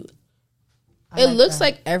 It's cute. It looks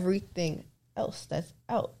like everything else that's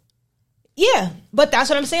out. Yeah, but that's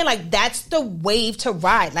what I'm saying. Like that's the wave to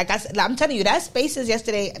ride. Like I said, I'm telling you, that Spaces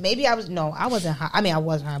yesterday. Maybe I wasn't high. I mean, I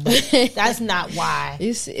was high, but that's not why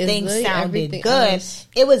things sounded good. Else.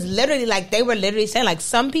 It was literally like they were literally saying like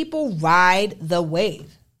some people ride the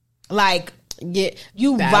wave. Like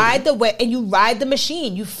you ride the wave and you ride the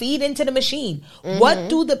machine. You feed into the machine. Mm-hmm. What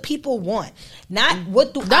do the people want? Not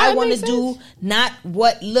what do I want to do. Not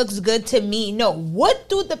what looks good to me. No, what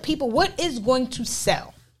do the people? What is going to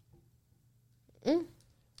sell?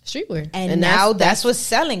 Streetwear, and now that's what's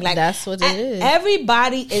selling. Like that's what it is.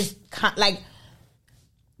 Everybody is like,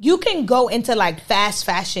 you can go into like fast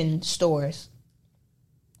fashion stores,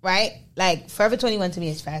 right? Like Forever 21 to me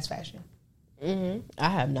is fast fashion. Mm-hmm. I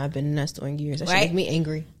have not been in that store in years. That should make me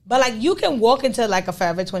angry. But like you can walk into like a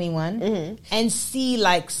Forever 21 and see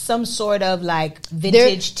like some sort of like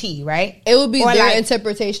vintage tee, right? It would be their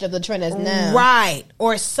interpretation of the trend as now, right?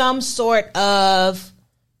 Or some sort of,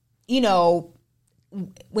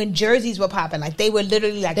 when jerseys were popping, like they were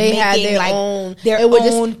literally like they had their like own. It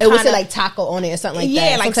would say like taco on it or something like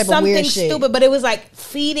that. Yeah, like something stupid, but it was like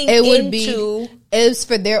feeding into. It's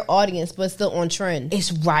for their audience, but still on trend. It's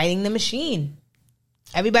riding the machine.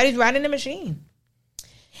 Everybody's riding the machine,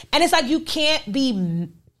 and it's like you can't be.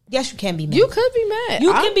 Yes, you can be mad. You could be mad.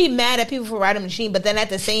 You can be mad at people for riding the machine, but then at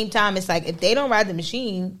the same time, it's like if they don't ride the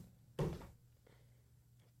machine,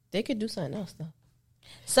 they could do something else though.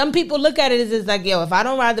 Some people look at it as like, yo, if I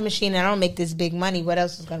don't ride the machine and I don't make this big money, what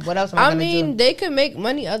else am I gonna do? I mean, they can make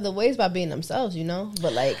money other ways by being themselves, you know.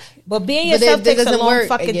 But being yourself takes a long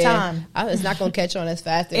fucking time. It's not gonna catch on as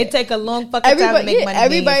fast. It take a long fucking time to make money.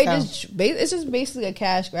 Everybody it's just basically a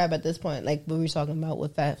cash grab at this point. Like what we were talking about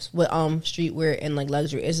with streetwear and like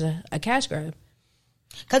luxury, it's a cash grab.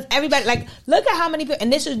 Because everybody, like, look at how many people,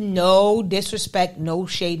 and this is no disrespect, no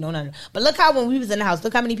shade, no nothing. But look how when we was in the house,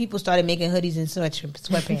 look how many people started making hoodies and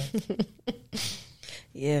sweatpants.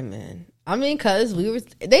 Yeah, man. I mean, because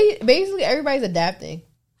everybody's adapting.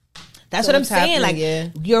 That's what I'm saying. Like,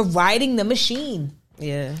 you're riding the machine.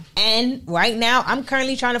 Yeah. And right now, I'm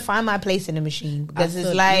currently trying to find my place in the machine. Because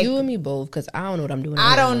it's like... You and me both, because I don't know what I'm doing.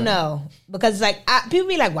 I don't know. Because it's like, people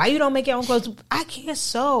be like, why you don't make your own clothes? I can't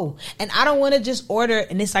sew. And I don't want to just order,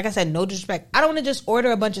 and it's like I said, no disrespect. I don't want to just order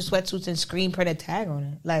a bunch of sweatsuits and screen print a tag on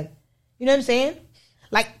it. Like, you know what I'm saying?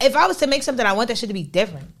 Like, if I was to make something, I want that shit to be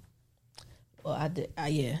different. Well, I did.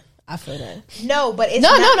 Yeah. I feel that. No, but it's no.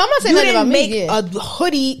 I'm not saying that about me. You didn't make a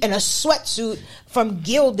hoodie and a sweatsuit from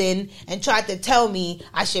Gildan and tried to tell me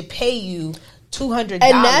I should pay you $200.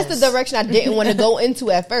 And that's the direction I didn't want to go into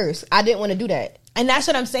at first. I didn't want to do that. And that's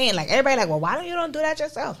what I'm saying. Like, everybody like, well, why don't you do that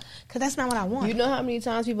yourself? Because that's not what I want. You know how many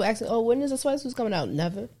times people ask me, oh, when is the sweatsuits coming out?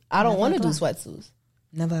 Never. I don't want to do sweatsuits.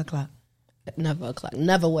 Never o'clock.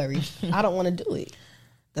 Never worry. I don't want to do it.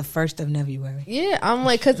 The 1st of February. Yeah, I'm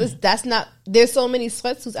like, because that's not, there's so many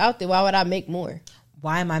sweatsuits out there. Why would I make more?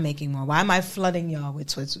 Why am I making more? Why am I flooding y'all with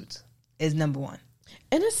sweatsuits? Is number one.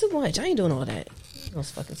 And that's too much. I ain't doing all that.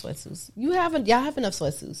 Those fucking sweatsuits. Y'all have enough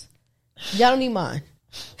sweatsuits. Y'all don't need mine.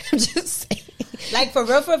 I'm just saying. Like, for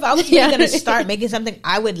real, if I was really going to start making something,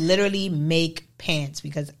 I would literally make pants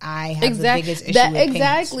because I have the biggest issue with pants.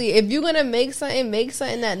 Exactly. If you're going to make something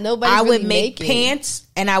that nobody's I would really make making. Pants,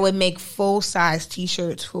 and I would make full-size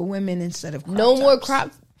T-shirts for women instead of crop No tops. more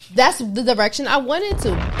crop. That's the direction I wanted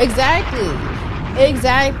to. Exactly.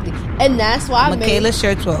 And that's why Michaela's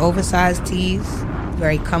shirts were oversized tees,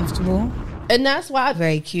 very comfortable. And that's why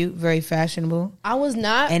very cute, very fashionable. I was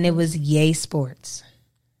not. And it was Yay Sports.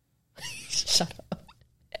 Shut up.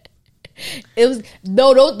 It was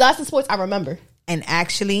no. That's the sports I remember. And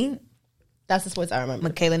actually, that's the sports I remember.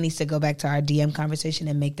 Michaela needs to go back to our DM conversation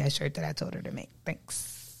and make that shirt that I told her to make.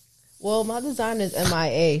 Thanks. Well, my designer is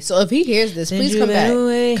MIA, so if he hears this, please come back.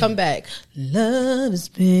 Away. Come back. Love has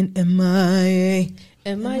been MIA.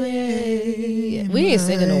 MIA. We ain't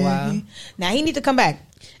seen in a while. Now he need to come back.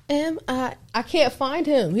 I can't find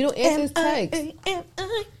him. He don't answer his text.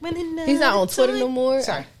 He's not on Twitter no more.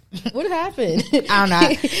 Sorry. What happened? I don't know.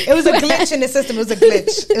 It was a glitch in the system. It was a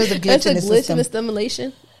glitch. It was a glitch in the system. Glitch in the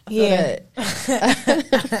stimulation? Yeah.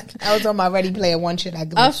 I was on my Ready Player One shit. I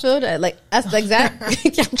glitched. I feel that. Like, that's exactly.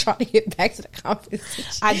 I'm trying to get back to the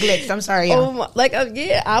conversation. I glitched. I'm sorry, y'all.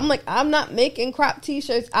 I'm like, I'm not making crop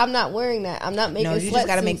T-shirts. I'm not wearing that. I'm not making sweatsuits. No, you just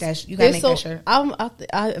got to make that. You got to make that shirt.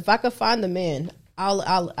 If I could find the man,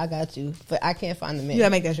 I got you. But I can't find the man. You got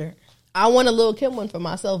to make that shirt. I want a Lil' Kim one for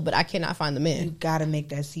myself, but I cannot find the man. You gotta make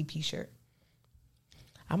that CP shirt.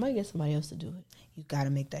 I might get somebody else to do it. You gotta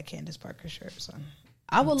make that Candace Parker shirt, son.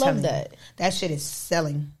 I would love that. That shit is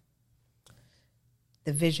selling.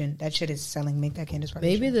 The vision, that shit is selling. Make that Candace Parker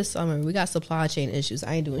Maybe shirt. this summer. We got supply chain issues.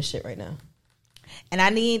 I ain't doing shit right now. And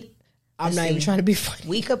I'm not even trying to be funny.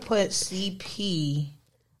 We could put CP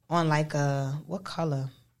on like what color?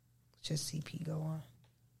 Just CP go on.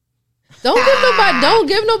 Don't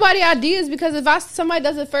give nobody ideas, because if somebody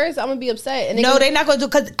does it first, I'm gonna be upset. And they're not gonna do,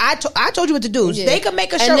 because I told you what to do. Yeah. They can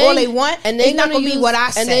make a shirt all they want, and it's not gonna be what I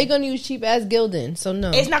said. And they're gonna use cheap ass Gildan. So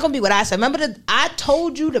no, it's not gonna be what I said. Remember I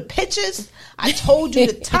told you the pictures. I told you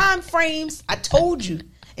the time frames. I told you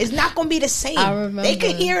it's not gonna be the same. I remember. They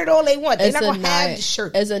can hear it all they want. They're not gonna have the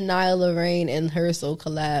shirt. It's a Nia Lorraine and Herschel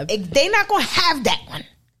collab. They're not gonna have that one.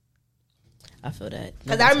 I feel that.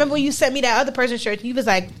 Because I remember when you sent me that other person's shirt, you was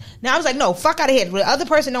like, I was like, no, fuck out of here. The other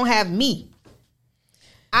person don't have me.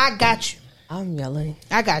 I got you. I'm yelling.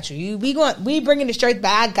 I got you. We bringing the shirt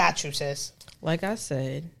back. I got you, sis. Like I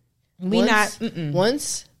said,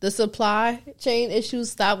 once the supply chain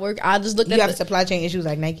issues stop working, I just looked at you have supply chain issues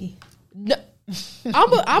like Nike. No.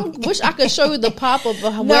 I wish I could show you the pop up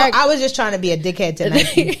of where I was just trying to be a dickhead to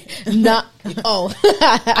Nike.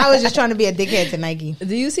 I was just trying to be a dickhead to Nike.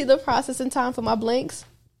 Do you see the processing time for my blanks?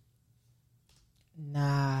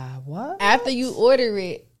 Nah, what? After you order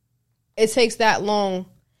it, it takes that long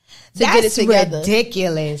to get it together. That's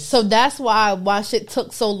ridiculous. So that's why shit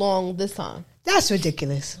took so long this time. That's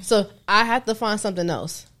ridiculous. So I had to find something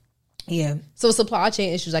else. Yeah. So supply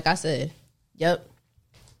chain issues, like I said. Yep.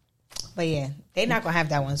 But yeah, they're not gonna have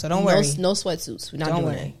that one, so don't worry. No sweatsuits. We're not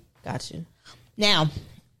doing that. Got you. Now,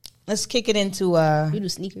 let's kick it into you do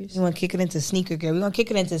sneakers. You want to kick it into sneaker gear? We're gonna kick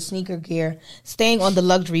it into sneaker gear. Staying on the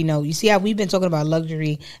luxury note. You see how we've been talking about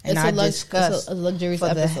luxury, and I discussed a luxurious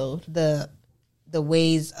episode. The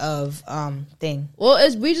ways of thing. Well,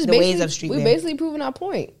 we just the ways of streetwear. We basically proving our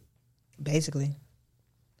point. Basically.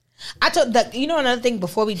 I told another thing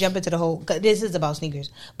before we jump into the whole, cause this is about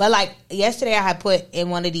sneakers, but like yesterday I had put in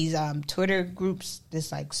one of these Twitter groups,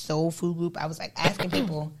 this like soul food group. I was like asking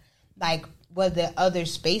people like, was there other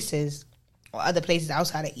spaces or other places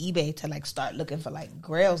outside of eBay to like start looking for like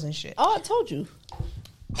grails and shit. Oh, I told you.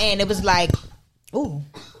 And it was like, ooh,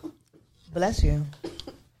 bless you.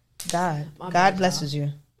 God blesses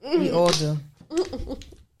you. We all do.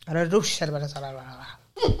 I don't do shit about this.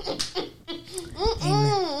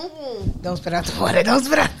 Amen. Don't spit out the water. Don't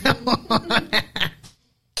spit out the water.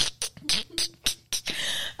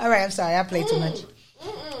 All right, I'm sorry. I played too much.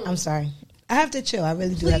 I'm sorry. I have to chill. I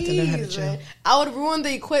really do have to learn how to chill. I would ruin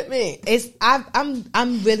the equipment.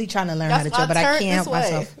 I'm really trying to learn how to chill, but I can't help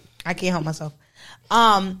myself. I can't help myself.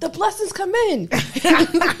 The blessings come in.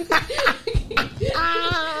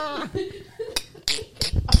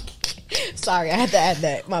 Sorry, I had to add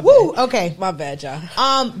that. My Woo, bad. Okay. My bad,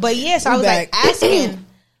 y'all. But yes, I was like asking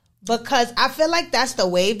because I feel like that's the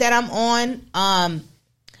wave that I'm on. I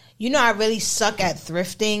really suck at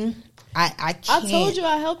thrifting. I can't. I told you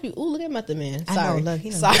I'd help you. Ooh, look at Method Man. Sorry. I know, look,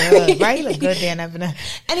 he look good. Right? He look good there and everything.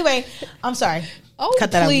 Anyway, I'm sorry. Oh,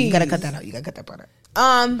 cut that please. out. You gotta cut that out. You gotta cut that part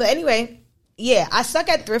out. But anyway, yeah, I suck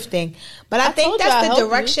at thrifting. But I think that's the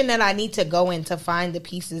direction that I need to go in to find the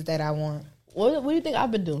pieces that I want. What do you think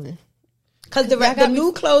I've been doing? Because the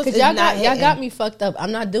new clothes is not hitting. Y'all got me fucked up.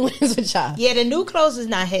 I'm not doing this with y'all. Yeah, the new clothes is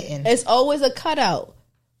not hitting. It's always a cutout.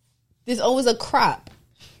 There's always a crop.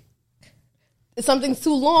 Something's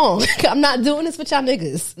too long. I'm not doing this with y'all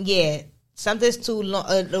niggas. Yeah, something's too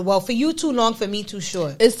long. Well, for you too long, for me too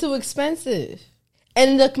short. It's too expensive,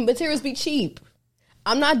 and the materials be cheap.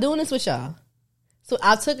 I'm not doing this with y'all. So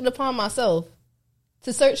I took it upon myself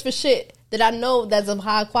to search for shit that I know that's of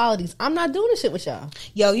high qualities. I'm not doing this shit with y'all.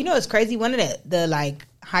 Yo, you know it's crazy. One of the like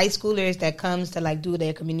high schoolers that comes to like do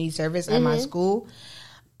their community service at my school.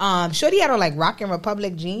 Shorty had on like Rockin'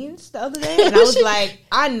 Republic jeans the other day, and I was like,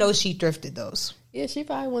 I know she thrifted those. Yeah, she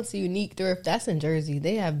probably wants a unique thrift. That's in Jersey.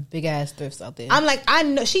 They have big ass thrifts out there. I'm like, I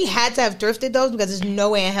know she had to have thrifted those because there's no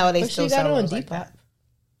way in hell they still sell those like that.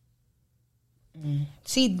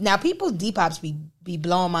 See, now people's Depop's be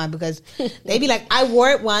blowing mine because they be like, I wore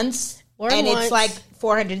it once it's like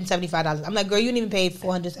 $475. I'm like, girl, you didn't even pay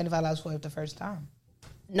 $475 for it the first time.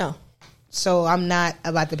 No. So I'm not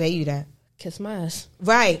about to pay you that. Kiss my ass.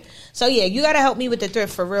 Right. So yeah, you gotta help me with the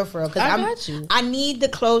thrift for real. Cause I got you. I need the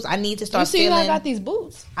clothes. I need to start feeling. I got these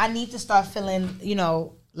boots. I need to start feeling,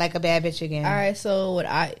 like a bad bitch again. All right. So and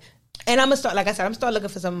I'm gonna start, like I said, I'm start looking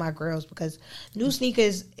for some of my girls because new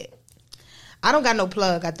sneakers. I don't got no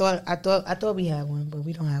plug. I thought we had one, but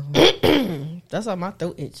we don't have one. That's why my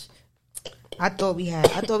throat itch. I thought we had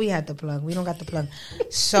the plug. We don't got the plug.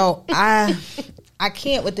 So I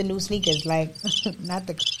can't with the new sneakers. Like not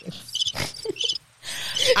the.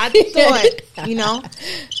 I thought,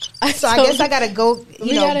 So I guess I gotta go,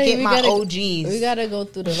 get my OGs. We gotta go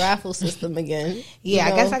through the raffle system again. Yeah,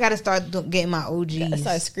 I guess I gotta start getting my OGs. Gotta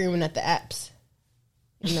start screaming at the apps.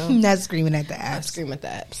 Not screaming at the apps. Not screaming at the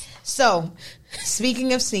apps. So,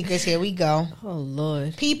 speaking of sneakers, here we go. Oh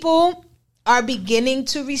Lord, people are beginning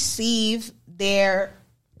to receive their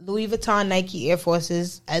Louis Vuitton Nike Air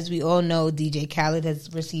Forces. As we all know, DJ Khaled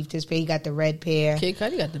has received his pair. He got the red pair. Kid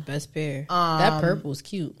Cudi got the best pair. That purple is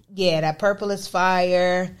cute. Yeah, that purple is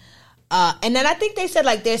fire. And then I think they said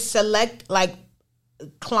like there's select like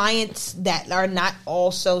clients that are not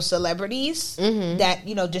also celebrities that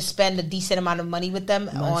just spend a decent amount of money with them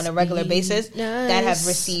on a regular basis that have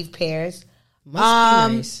received pairs. Must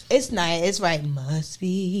be nice. It's nice. It's right. Must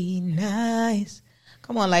be nice.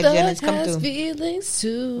 Come on, Life Jennings, come through. Feelings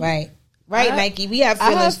too. Right, Nike. We have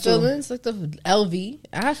feelings I have too. Feelings like the LV.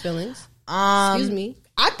 I have feelings. Excuse me.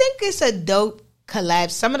 I think it's a dope collab.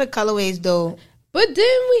 Some of the colorways though. But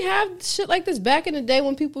didn't we have shit like this back in the day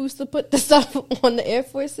when people used to put the stuff on the Air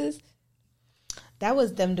Forces? That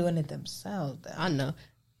was them doing it themselves, though. I know.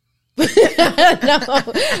 No.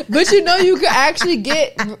 But you could actually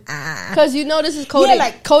get, because this is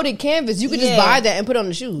coated canvas. You could just buy that and put on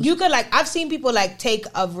the shoes. You could I've seen people take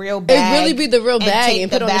a real bag. It really be the real bag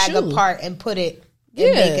and put on the shoe. Apart and put it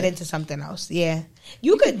and make it into something else. Yeah.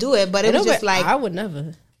 You could do it, but it was just I would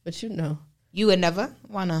never. But You would never?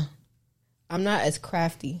 Why not? I'm not as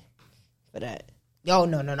crafty for that. Oh,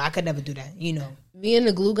 no. I could never do that. Me and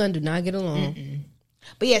the glue gun do not get along.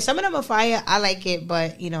 But yeah, some of them are fire. I like it,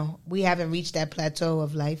 but you know, we haven't reached that plateau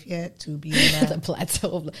of life yet to be the plateau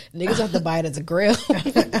of life. Niggas have to buy it as a grill.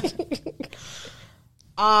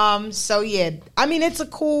 So yeah, I mean, it's a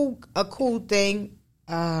cool thing,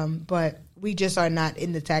 but we just are not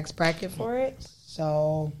in the tax bracket for it.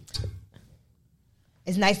 So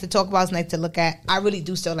it's nice to talk about. It's nice to look at. I really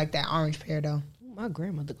do still like that orange pear though. My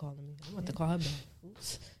grandmother calling me. I'm about to call her back.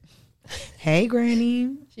 Oops. Hey,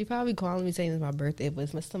 Granny. She probably calling me saying it's my birthday,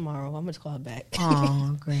 but it's tomorrow. I'm going to call her back.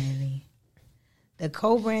 Oh, Granny. The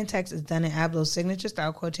co-brand text is done in Ablo's signature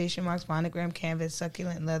style, quotation marks, monogram, canvas,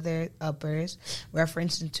 succulent leather uppers,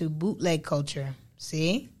 referencing to bootleg culture.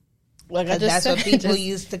 See? Like I just that's said, what people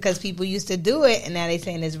used to, because people used to do it, and now they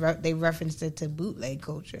saying they referenced it to bootleg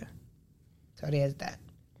culture. So there's that.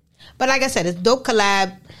 But like I said, it's dope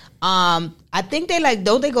collab. I think they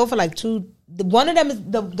don't they go for like two. One of them is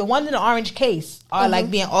the one in the orange case are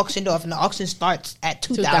like being auctioned off, and the auction starts at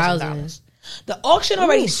 $2,000. The auction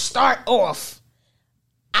already start off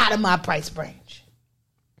out of my price range.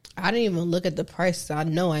 I didn't even look at the price, so I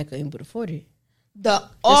know I couldn't afford it. The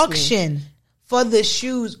auction for the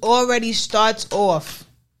shoes already starts off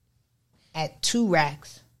at 2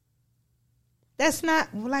 racks. That's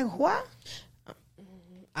not like what?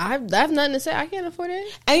 I have nothing to say. I can't afford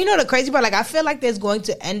it. And you know the crazy part, like I feel like there's going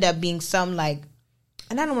to end up being some like,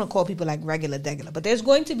 and I don't want to call people like regular degular, but there's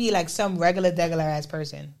going to be like some regular degular ass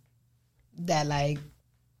person that like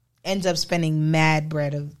ends up spending mad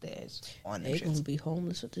bread of theirs on them. They're gonna be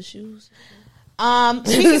homeless with the shoes.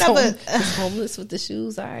 Speaking of homeless with the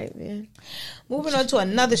shoes, all right, man. Moving on to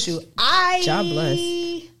another shoe. God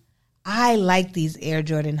bless. I like these Air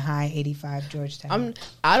Jordan High 85 Georgetown.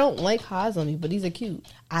 I don't like highs on me, but these are cute.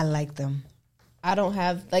 I like them. I don't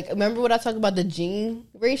have remember what I talked about the jean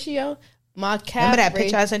ratio? My calf. Remember that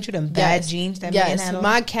picture I sent you? Them bad jeans that Megan had on?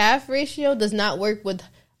 My calf ratio does not work with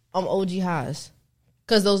OG highs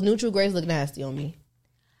because those neutral grays look nasty on me.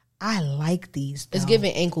 I like these, though. It's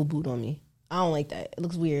giving ankle boot on me. I don't like that. It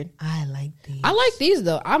looks weird. I like these. I like these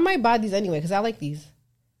though. I might buy these anyway because I like these.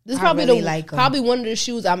 This is probably probably one of the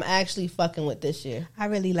shoes I'm actually fucking with this year. I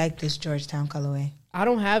really like this Georgetown colorway. I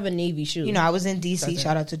don't have a navy shoe. You know, I was in DC.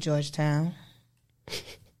 Shout out to Georgetown.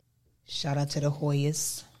 Shout out to the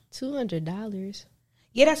Hoyas. $200.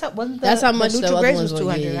 Yeah, that's how much the neutral grays was.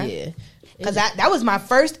 200, $200, yeah, right? Yeah. Because that was my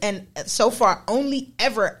first and so far only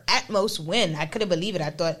ever Atmos win. I couldn't believe it. I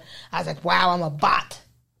was like, wow, I'm a bot.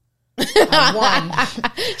 I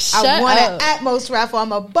won an Atmos raffle.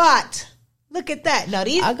 I'm a bot. Look at that. No,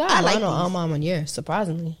 these I got like mine on Alma Year,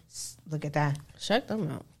 surprisingly. Look at that. Check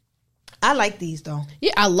them out. I like these though.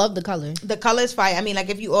 Yeah, I love the color. The color is fire. I mean, like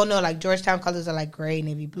if you all know, like Georgetown colors are like gray,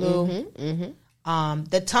 navy blue.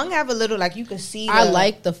 The tongue have a little like you can see. I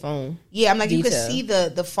like the foam. Yeah, I'm like detail. You can see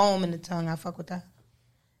the foam in the tongue. I fuck with that.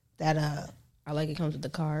 I like it comes with the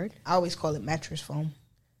card. I always call it mattress foam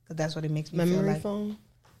because that's what it makes me Memory feel like. Foam.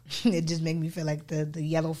 It just makes me feel like the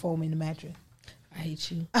yellow foam in the mattress. I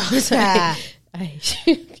hate you. I hate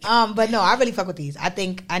you. But no, I really fuck with these. I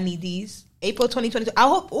think I need these. April 2022. I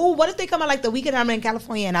hope. Oh, what if they come out like the weekend I'm in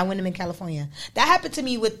California and I win them in California? That happened to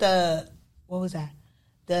me with what was that?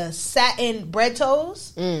 The satin bread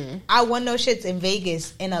toes. I won those shits in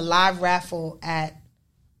Vegas in a live raffle at,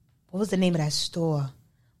 what was the name of that store?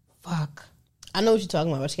 Fuck. I know what you're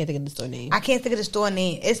talking about, but I can't think of the store name. I can't think of the store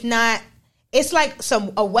name. It's not. It's like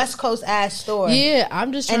a West Coast ass store. Yeah,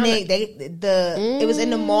 I'm just trying. And it was in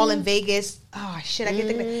the mall in Vegas. Oh shit, I can't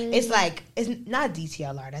think of it. It's not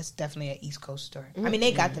DTLR. That's definitely an East Coast store. I mean,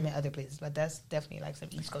 they got them in other places, but that's definitely like some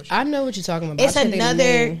East Coast shit. I know what you're talking about. It's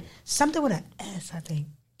another something with an S, I think.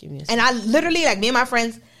 Give me a second. And I literally, like, me and my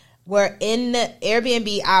friends were in the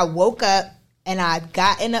Airbnb. I woke up and I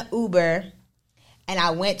got in an Uber and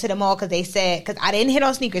I went to the mall because they said, because I didn't hit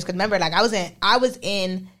on sneakers. Because remember, like, I was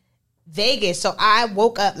in Vegas, so I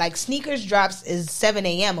woke up like sneakers drops is 7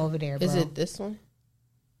 a.m. over there. Bro. Is it this one?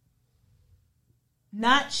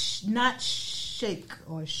 Not Shake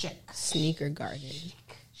or Shake. Sneaker Garden.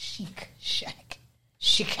 Chic. Shack.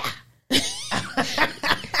 Shoe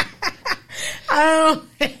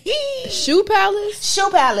Palace? Shoe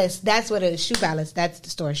Palace. That's what it is. Shoe Palace. That's the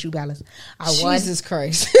store. Shoe Palace. Jesus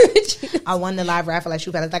Christ. I won the live raffle at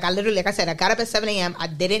Shoe Palace. Like, I literally, like I said, I got up at 7 a.m. I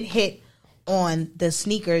didn't hit on the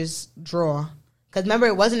sneakers drawer. Because remember,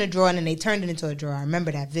 it wasn't a drawer and then they turned it into a drawer. I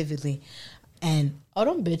remember that vividly. And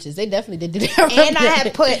them bitches, they definitely did that.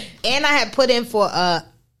 And I had put in for a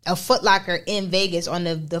Foot Locker in Vegas on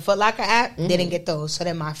the Foot Locker app. Didn't get those. So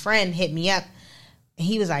then my friend hit me up. And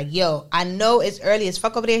he was like, yo, I know it's early as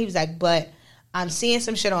fuck over there. He was like, but I'm seeing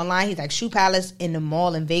some shit online. He's like, Shoe Palace in the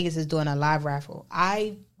mall in Vegas is doing a live raffle.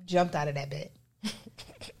 I jumped out of that bed.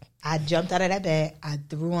 I jumped out of that bed. I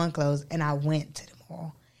threw on clothes and I went to the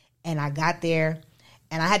mall. And I got there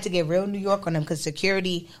and I had to get real New York on them because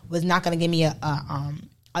security was not going to give me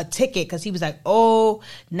a ticket because he was like, oh,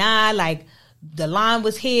 nah, like the line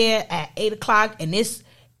was here at 8 o'clock and it's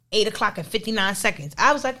 8 o'clock and 59 seconds.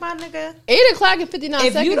 I was like, my nigga. 8 o'clock and 59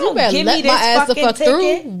 seconds? If you don't give me this fucking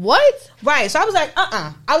ticket. What? Right. So I was like,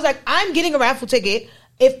 I was like, I'm getting a raffle ticket.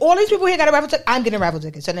 If all these people here got a raffle ticket, I'm getting a raffle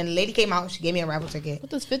ticket. So then the lady came out. She gave me a raffle ticket.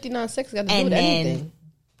 What does 59 seconds got to do with anything?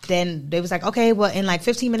 Then they was like, okay, well, in like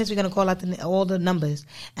 15 minutes, we're going to call out all the numbers.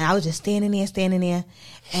 And I was just standing there.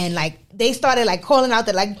 And like, they started like calling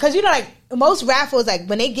out like, because you know, like most raffles, like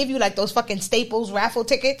when they give you like those fucking Staples raffle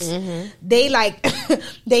tickets, they like,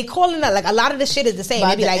 they calling out like a lot of the shit is the same.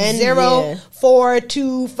 Maybe like 0, 4,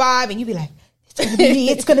 2, 5. And you be like, it's gonna be me.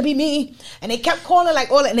 It's gonna be me. And they kept calling like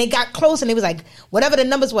all, and they got close, and it was like whatever the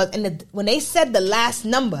numbers was. And when they said the last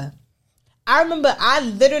number, I remember I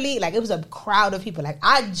literally like it was a crowd of people. Like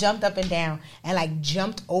I jumped up and down and like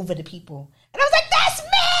jumped over the people, and I was like, "That's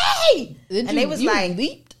me!" And they was like,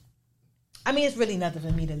 leaped. I mean, it's really nothing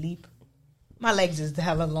for me to leap. My legs is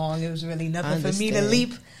hella long. It was really nothing for me to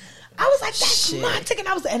leap. I was like, "That's my ticket."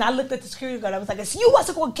 And I looked at the security guard. I was like, "It's you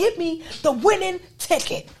wasn't gonna give me the winning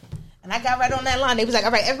ticket." And I got right on that line. They was like,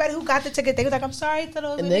 all right, everybody who got the ticket, they was like, I'm sorry to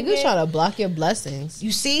those. And niggas trying to block your blessings.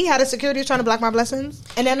 You see how the security is trying to block my blessings?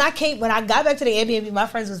 And then when I got back to the Airbnb, my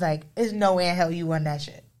friends was like, there's no way in hell you won that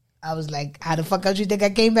shit. I was like, how the fuck else you think I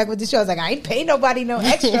came back with the show? I was like, I ain't paying nobody no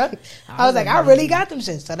extra. I was like, I really got them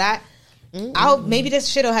shit. So that, I hope maybe this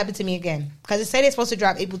shit will happen to me again. Because it said it's supposed to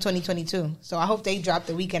drop April 2022. So I hope they drop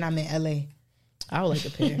the weekend I'm in LA. I would like a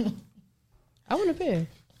pair. I want a pair.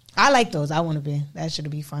 I like those. I want a pair. That should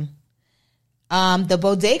be fun. The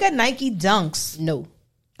Bodega Nike Dunks. No.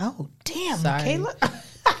 Oh, damn, sorry. Kayla.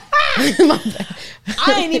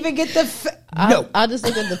 I didn't even get the... No. I'll just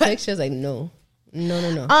look at the pictures like, no.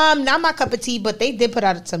 No. Not my cup of tea, but they did put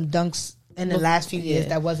out some dunks in the last few years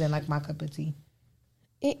that wasn't like my cup of tea.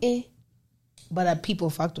 But people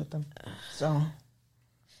fucked with them. So...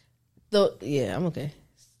 yeah, I'm okay.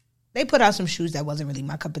 They put out some shoes that wasn't really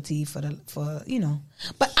my cup of tea for you know.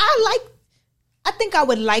 But I think I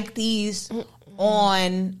would like these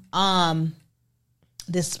on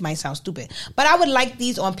this might sound stupid, but I would like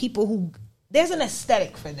these on people who there's an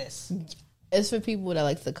aesthetic for this. It's for people that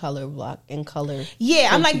like the color block and color. Yeah,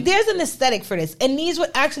 I'm like, there's an aesthetic for this, and these would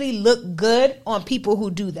actually look good on people who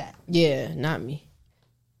do that. Yeah, not me.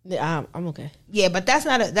 I'm okay. Yeah, but that's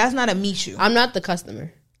not a me shoe. I'm not the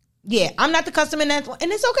customer. Yeah, I'm not the customer in that,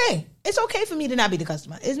 and it's okay. It's okay for me to not be the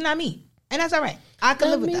customer. It's not me, and that's all right. I can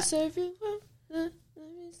live with that. Serve you.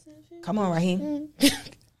 Come on, Raheem.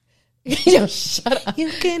 Yo, shut up. You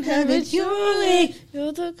can have it your way.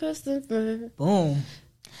 You're the customer. Boom.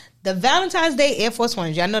 The Valentine's Day Air Force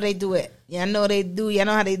Ones. Y'all know they do it. Y'all know they do. Y'all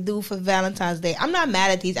know how they do for Valentine's Day. I'm not mad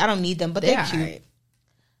at these. I don't need them, but they're cute. Right.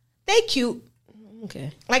 They cute.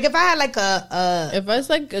 Okay. Like if I had like if it's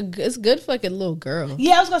like it's good for like a little girl.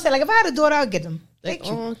 Yeah, I was gonna say like if I had a daughter, I'd get them. Like,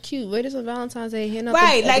 oh, cute. Wait, it's on Valentine's Day. Hand out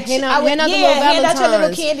right, like hand out your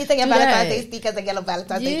little candy thing at Valentine's Day because they get a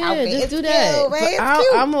Valentine's Day outfit. Just it's do that. Cute, right? It's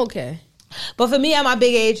cute. I'm okay. But for me, at my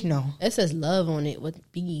big age, no. It says love on it with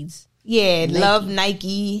beads. Yeah, Nike. Love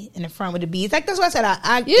Nike in the front with the beads. Like that's what I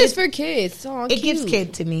said. It's for kids. It's all it cute. gives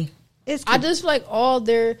kid to me. It's cute. I just feel like all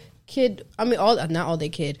their kid. I mean, not all their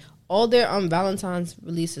kid. All their Valentine's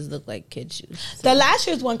releases look like kid shoes. So. The last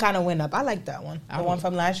year's one kind of went up. I like that one. The one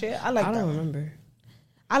from last year. I don't remember.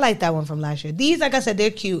 I like that one from last year. These, like I said, they're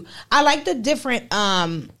cute. I like the different.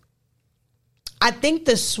 I think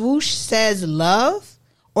the swoosh says love,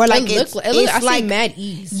 or like it's like mad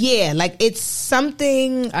ease. Yeah, like it's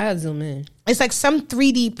something. I gotta zoom in. It's like some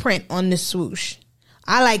 3D print on the swoosh.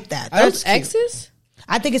 I like that. Are those X's?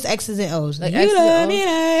 I think it's X's and O's. Like you don't need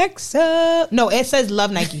an X. No, it says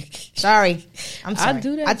love Nike. Sorry. I'm sorry. I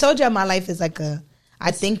do that. I told you my life is like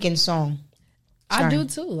I think in song. Sorry. I do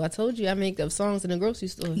too. I told you I make up songs in the grocery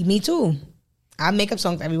store. Me too. I make up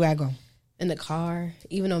songs everywhere I go. In the car,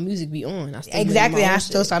 even though music be on. I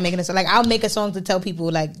still start making a song. Like I'll make a song to tell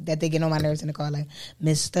people like that they get on my nerves in the car. Like,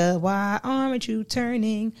 Mister, why aren't you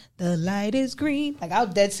turning? The light is green. Like I'll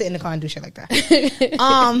dead sit in the car and do shit like that.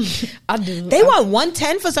 I do. They want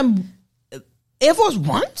 110 for some Air Force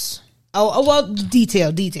Ones. Oh well,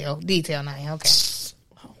 detail now. Okay.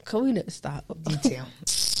 Can we stop? Detail.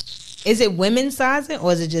 Is it women's sizing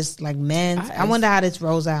or is it just like men's? I wonder how this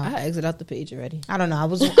rolls out. I exit out the page already. I don't know. I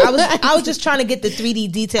was just trying to get the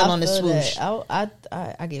 3D detail on the swoosh.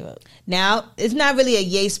 I gave up. Now it's not really a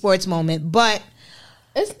yay sports moment, but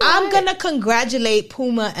I'm going to congratulate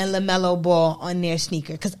Puma and LaMelo Ball on their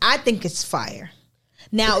sneaker because I think it's fire.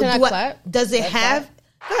 Now, does it have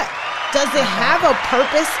a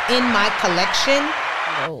purpose in my collection?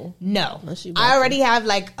 No. I already have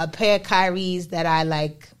like a pair of Kyries that I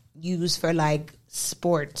like use for like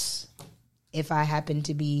sports if I happen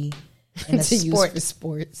to be in a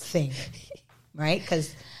sports thing. Right?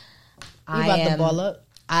 Because I about to ball up?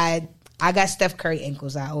 I got Steph Curry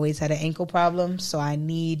ankles. I always had an ankle problem, so I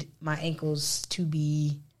need my ankles to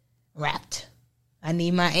be wrapped. I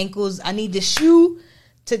need the shoe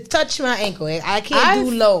to touch my ankle. I can't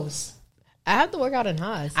do lows. I have to work out in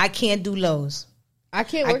highs. I can't do lows. I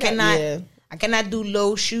cannot do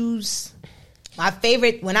low shoes. My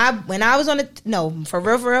favorite when I was for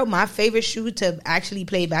real, my favorite shoe to actually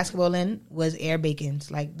play basketball in was Air Bacons.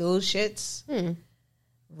 Like those shits.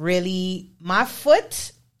 Really, my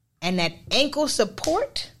foot and that ankle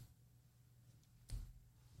support.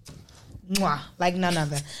 Mwah, like none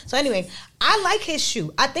other. So anyway, I like his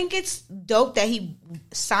shoe. I think it's dope that he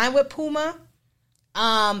signed with Puma.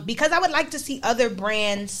 Because I would like to see other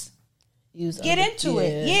brands get into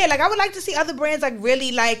it. Yeah, like I would like to see other brands like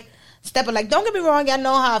really like step up. Like don't get me wrong, y'all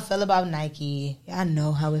know how I feel about Nike. Y'all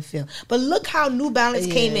know how it feels. But look how New Balance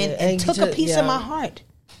came in and took a piece of my heart.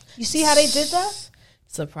 You see how they did that?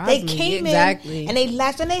 Surprised they came in and they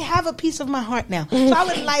laughed and they have a piece of my heart now. So I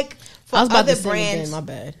would like for other brands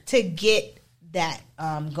to get that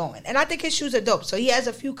going. And I think his shoes are dope. So he has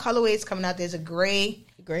a few colorways coming out. There's a gray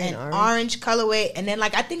and orange colorway, and then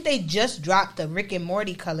like I think they just dropped the Rick and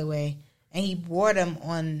Morty colorway, and he wore them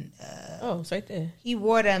on. It's right there. He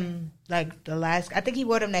wore them like the last. I think he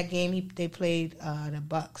wore them that game they played the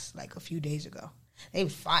Bucks like a few days ago. They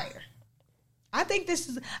was fire. I think it's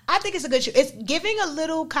a good shoe. It's giving a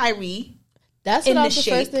little Kyrie. That's what was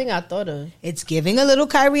the first thing I thought of. It's giving a little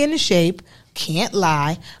Kyrie in the shape. Can't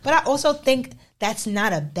lie, but I also think that's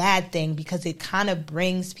not a bad thing because it kind of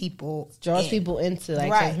draws people into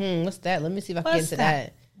like, what's that? Let me see if I can get into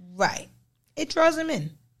that. Right, it draws them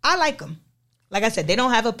in. I like them. Like I said, they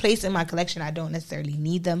don't have a place in my collection. I don't necessarily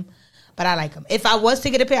need them, but I like them. If I was to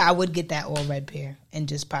get a pair, I would get that all red pair and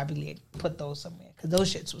just probably put those somewhere because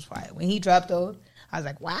those shits was fire. When he dropped those, I was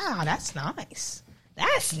like, wow, that's nice.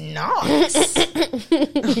 That's nice.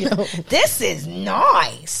 This is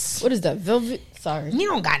nice. What is that? Velvet? Sorry. You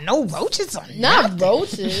don't got no roaches on Not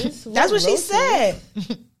roaches. That's what she said.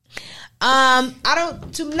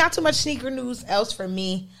 Not too much sneaker news else for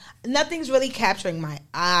me. Nothing's really capturing my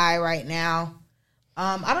eye right now.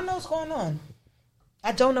 I don't know what's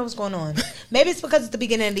going on. Maybe it's because it's the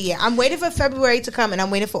beginning of the year. I'm waiting for February to come and I'm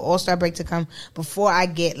waiting for All-Star break to come before I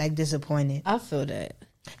get like disappointed. I feel that.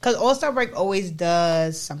 Because All-Star break always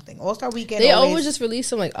does something. All-Star weekend they always just release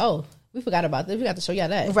some like, we forgot about this. We got to show y'all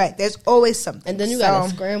that. Right. There's always something. And then you got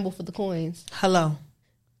to scramble for the coins. Hello.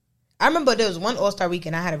 I remember there was one All-Star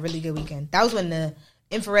weekend. I had a really good weekend. That was when the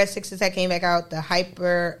infrared sixes that came back out.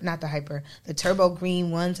 The turbo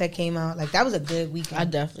green ones that came out. Like that was a good weekend. I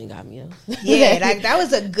definitely got me those. Yeah, like that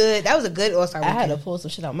was a good All-Star weekend. I had to pull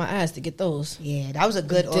some shit out my ass to get those. Yeah, that was a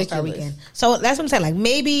good All-Star weekend. So that's what I'm saying. Like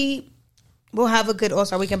maybe we'll have a good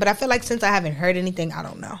All-Star weekend, but I feel like since I haven't heard anything, I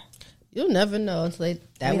don't know. You'll never know until that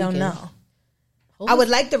weekend. Don't know. Hopefully. I would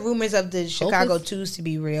like the rumors of the Chicago 2s to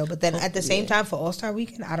be real, but then at the same time for All-Star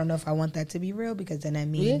weekend, I don't know if I want that to be real because then that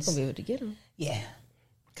means... We ain't going to be able to get them. Yeah,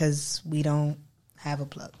 because we don't have a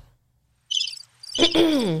plug.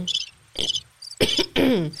 I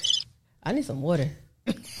need some water.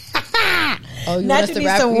 You want us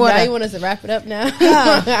to wrap it up now?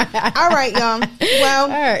 All right, y'all. Well, all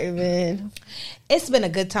right, man. It's been a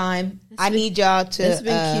good time. I need y'all to... It's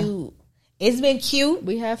been cute. It's been cute.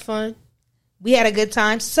 We had fun. We had a good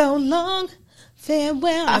time. So long.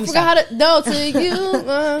 Farewell. I forgot how to... No, to you,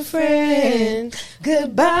 my friend.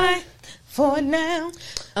 Goodbye for now.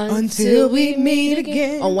 Until we meet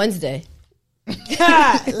again. On Wednesday. Like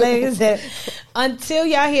I said, until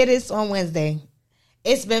y'all hear this on Wednesday.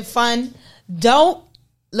 It's been fun. Don't...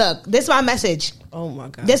 Look, this is my message. Oh, my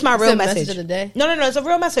God. This is my real message. Of the day? No. It's a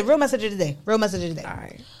real message. Real message of the day. All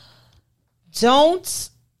right. Don't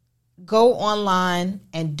go online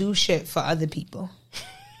and do shit for other people.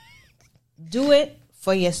 Do it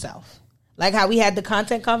for yourself. Like how we had the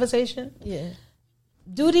content conversation. Yeah.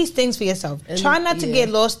 Do these things for yourself. Try not to get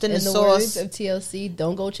lost in the sauce. Words of TLC,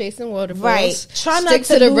 don't go chasing waterfalls. Right. Try not Stick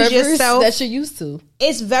to the lose rivers yourself. that you're used to.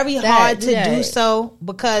 It's very hard to do so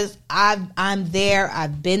because I'm there.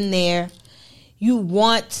 I've been there. You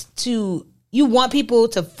want people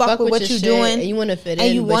to fuck with what you're doing. And you want to fit in.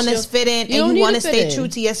 And you want to fit in. And you want to stay true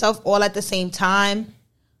to yourself all at the same time.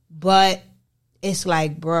 But it's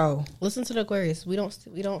like, bro, listen to the Aquarius. We don't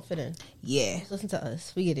fit in. Yeah, listen to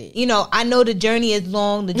us. We get it. You know, I know the journey is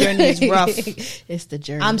long. The journey is rough. It's the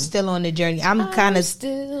journey. I'm still on the journey. I'm kind of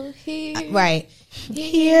still here. Right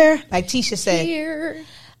here, like Tisha said. Here.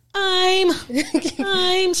 I'm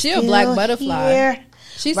she a black butterfly. Here.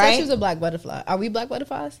 She said she was a black butterfly. Are we black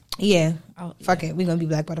butterflies? Yeah. Fuck it. We're going to be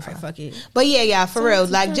black butterflies. Right, fuck it. But yeah, for real.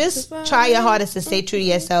 Like, just try your hardest to stay true to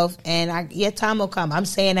yourself. And your time will come. I'm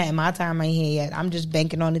saying that, and my time ain't here yet. I'm just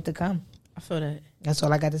banking on it to come. I feel that. That's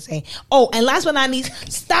all I got to say. Oh, and last but not least,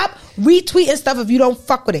 stop retweeting stuff if you don't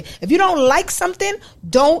fuck with it. If you don't like something,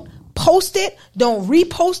 don't post it. Don't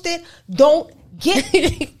repost it. Don't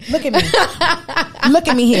look at me. Look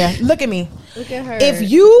at me here. Look at me. Look at her. If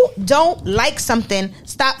you don't like something,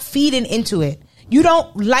 stop feeding into it. You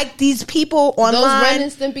don't like these people online. Those Ren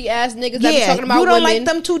and Stimpy ass niggas that be talking about you don't women. like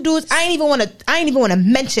them two dudes. I ain't even want to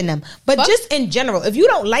mention them. But just in general, if you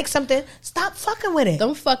don't like something, stop fucking with it.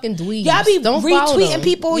 Don't fucking dweebs. Y'all be don't retweeting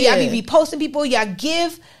people. Yeah. Y'all be reposting people. Y'all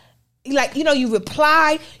give, like, you know, you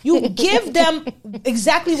reply. You give them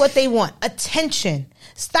exactly what they want. Attention.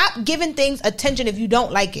 Stop giving things attention if you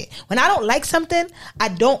don't like it. When I don't like something, I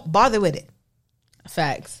don't bother with it.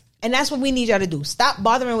 Facts. And that's what we need y'all to do. Stop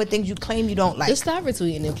bothering with things you claim you don't like. Just stop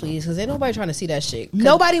retweeting it, please, because ain't nobody trying to see that shit.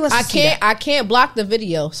 Nobody wants to see that. I can't block the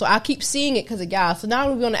video, so I keep seeing it because of y'all. So now I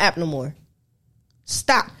don't be on the app no more.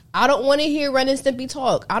 Stop. I don't want to hear Ren and Stimpy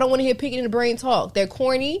talk. I don't want to hear Piggy in the Brain talk. They're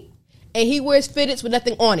corny. And he wears fitteds with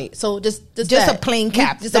nothing on it. So just a plain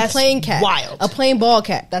cap. Just a plain cap. Wild. A plain ball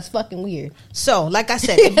cap. That's fucking weird. So, like I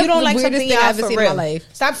said, if you don't like something you have for real, in my life.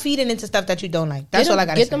 Stop feeding into stuff that you don't like. That's all I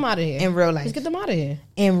got to say. Get them out of here. In real life. Just get them out of here.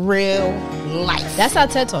 In real life. That's our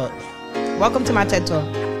TED Talk. Welcome to my TED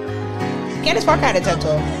Talk. Candace Parker had a TED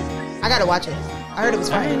Talk. I got to watch it. I heard it was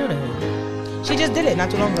fun. I didn't know that. She just did it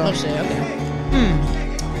not too long ago. Oh, shit. Okay.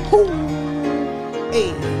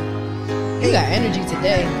 Hey. You got energy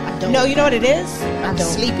today. I don't. No, you know what it is? I'm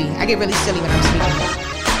sleepy. I get really silly when I'm sleeping.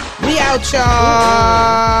 We out,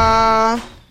 y'all.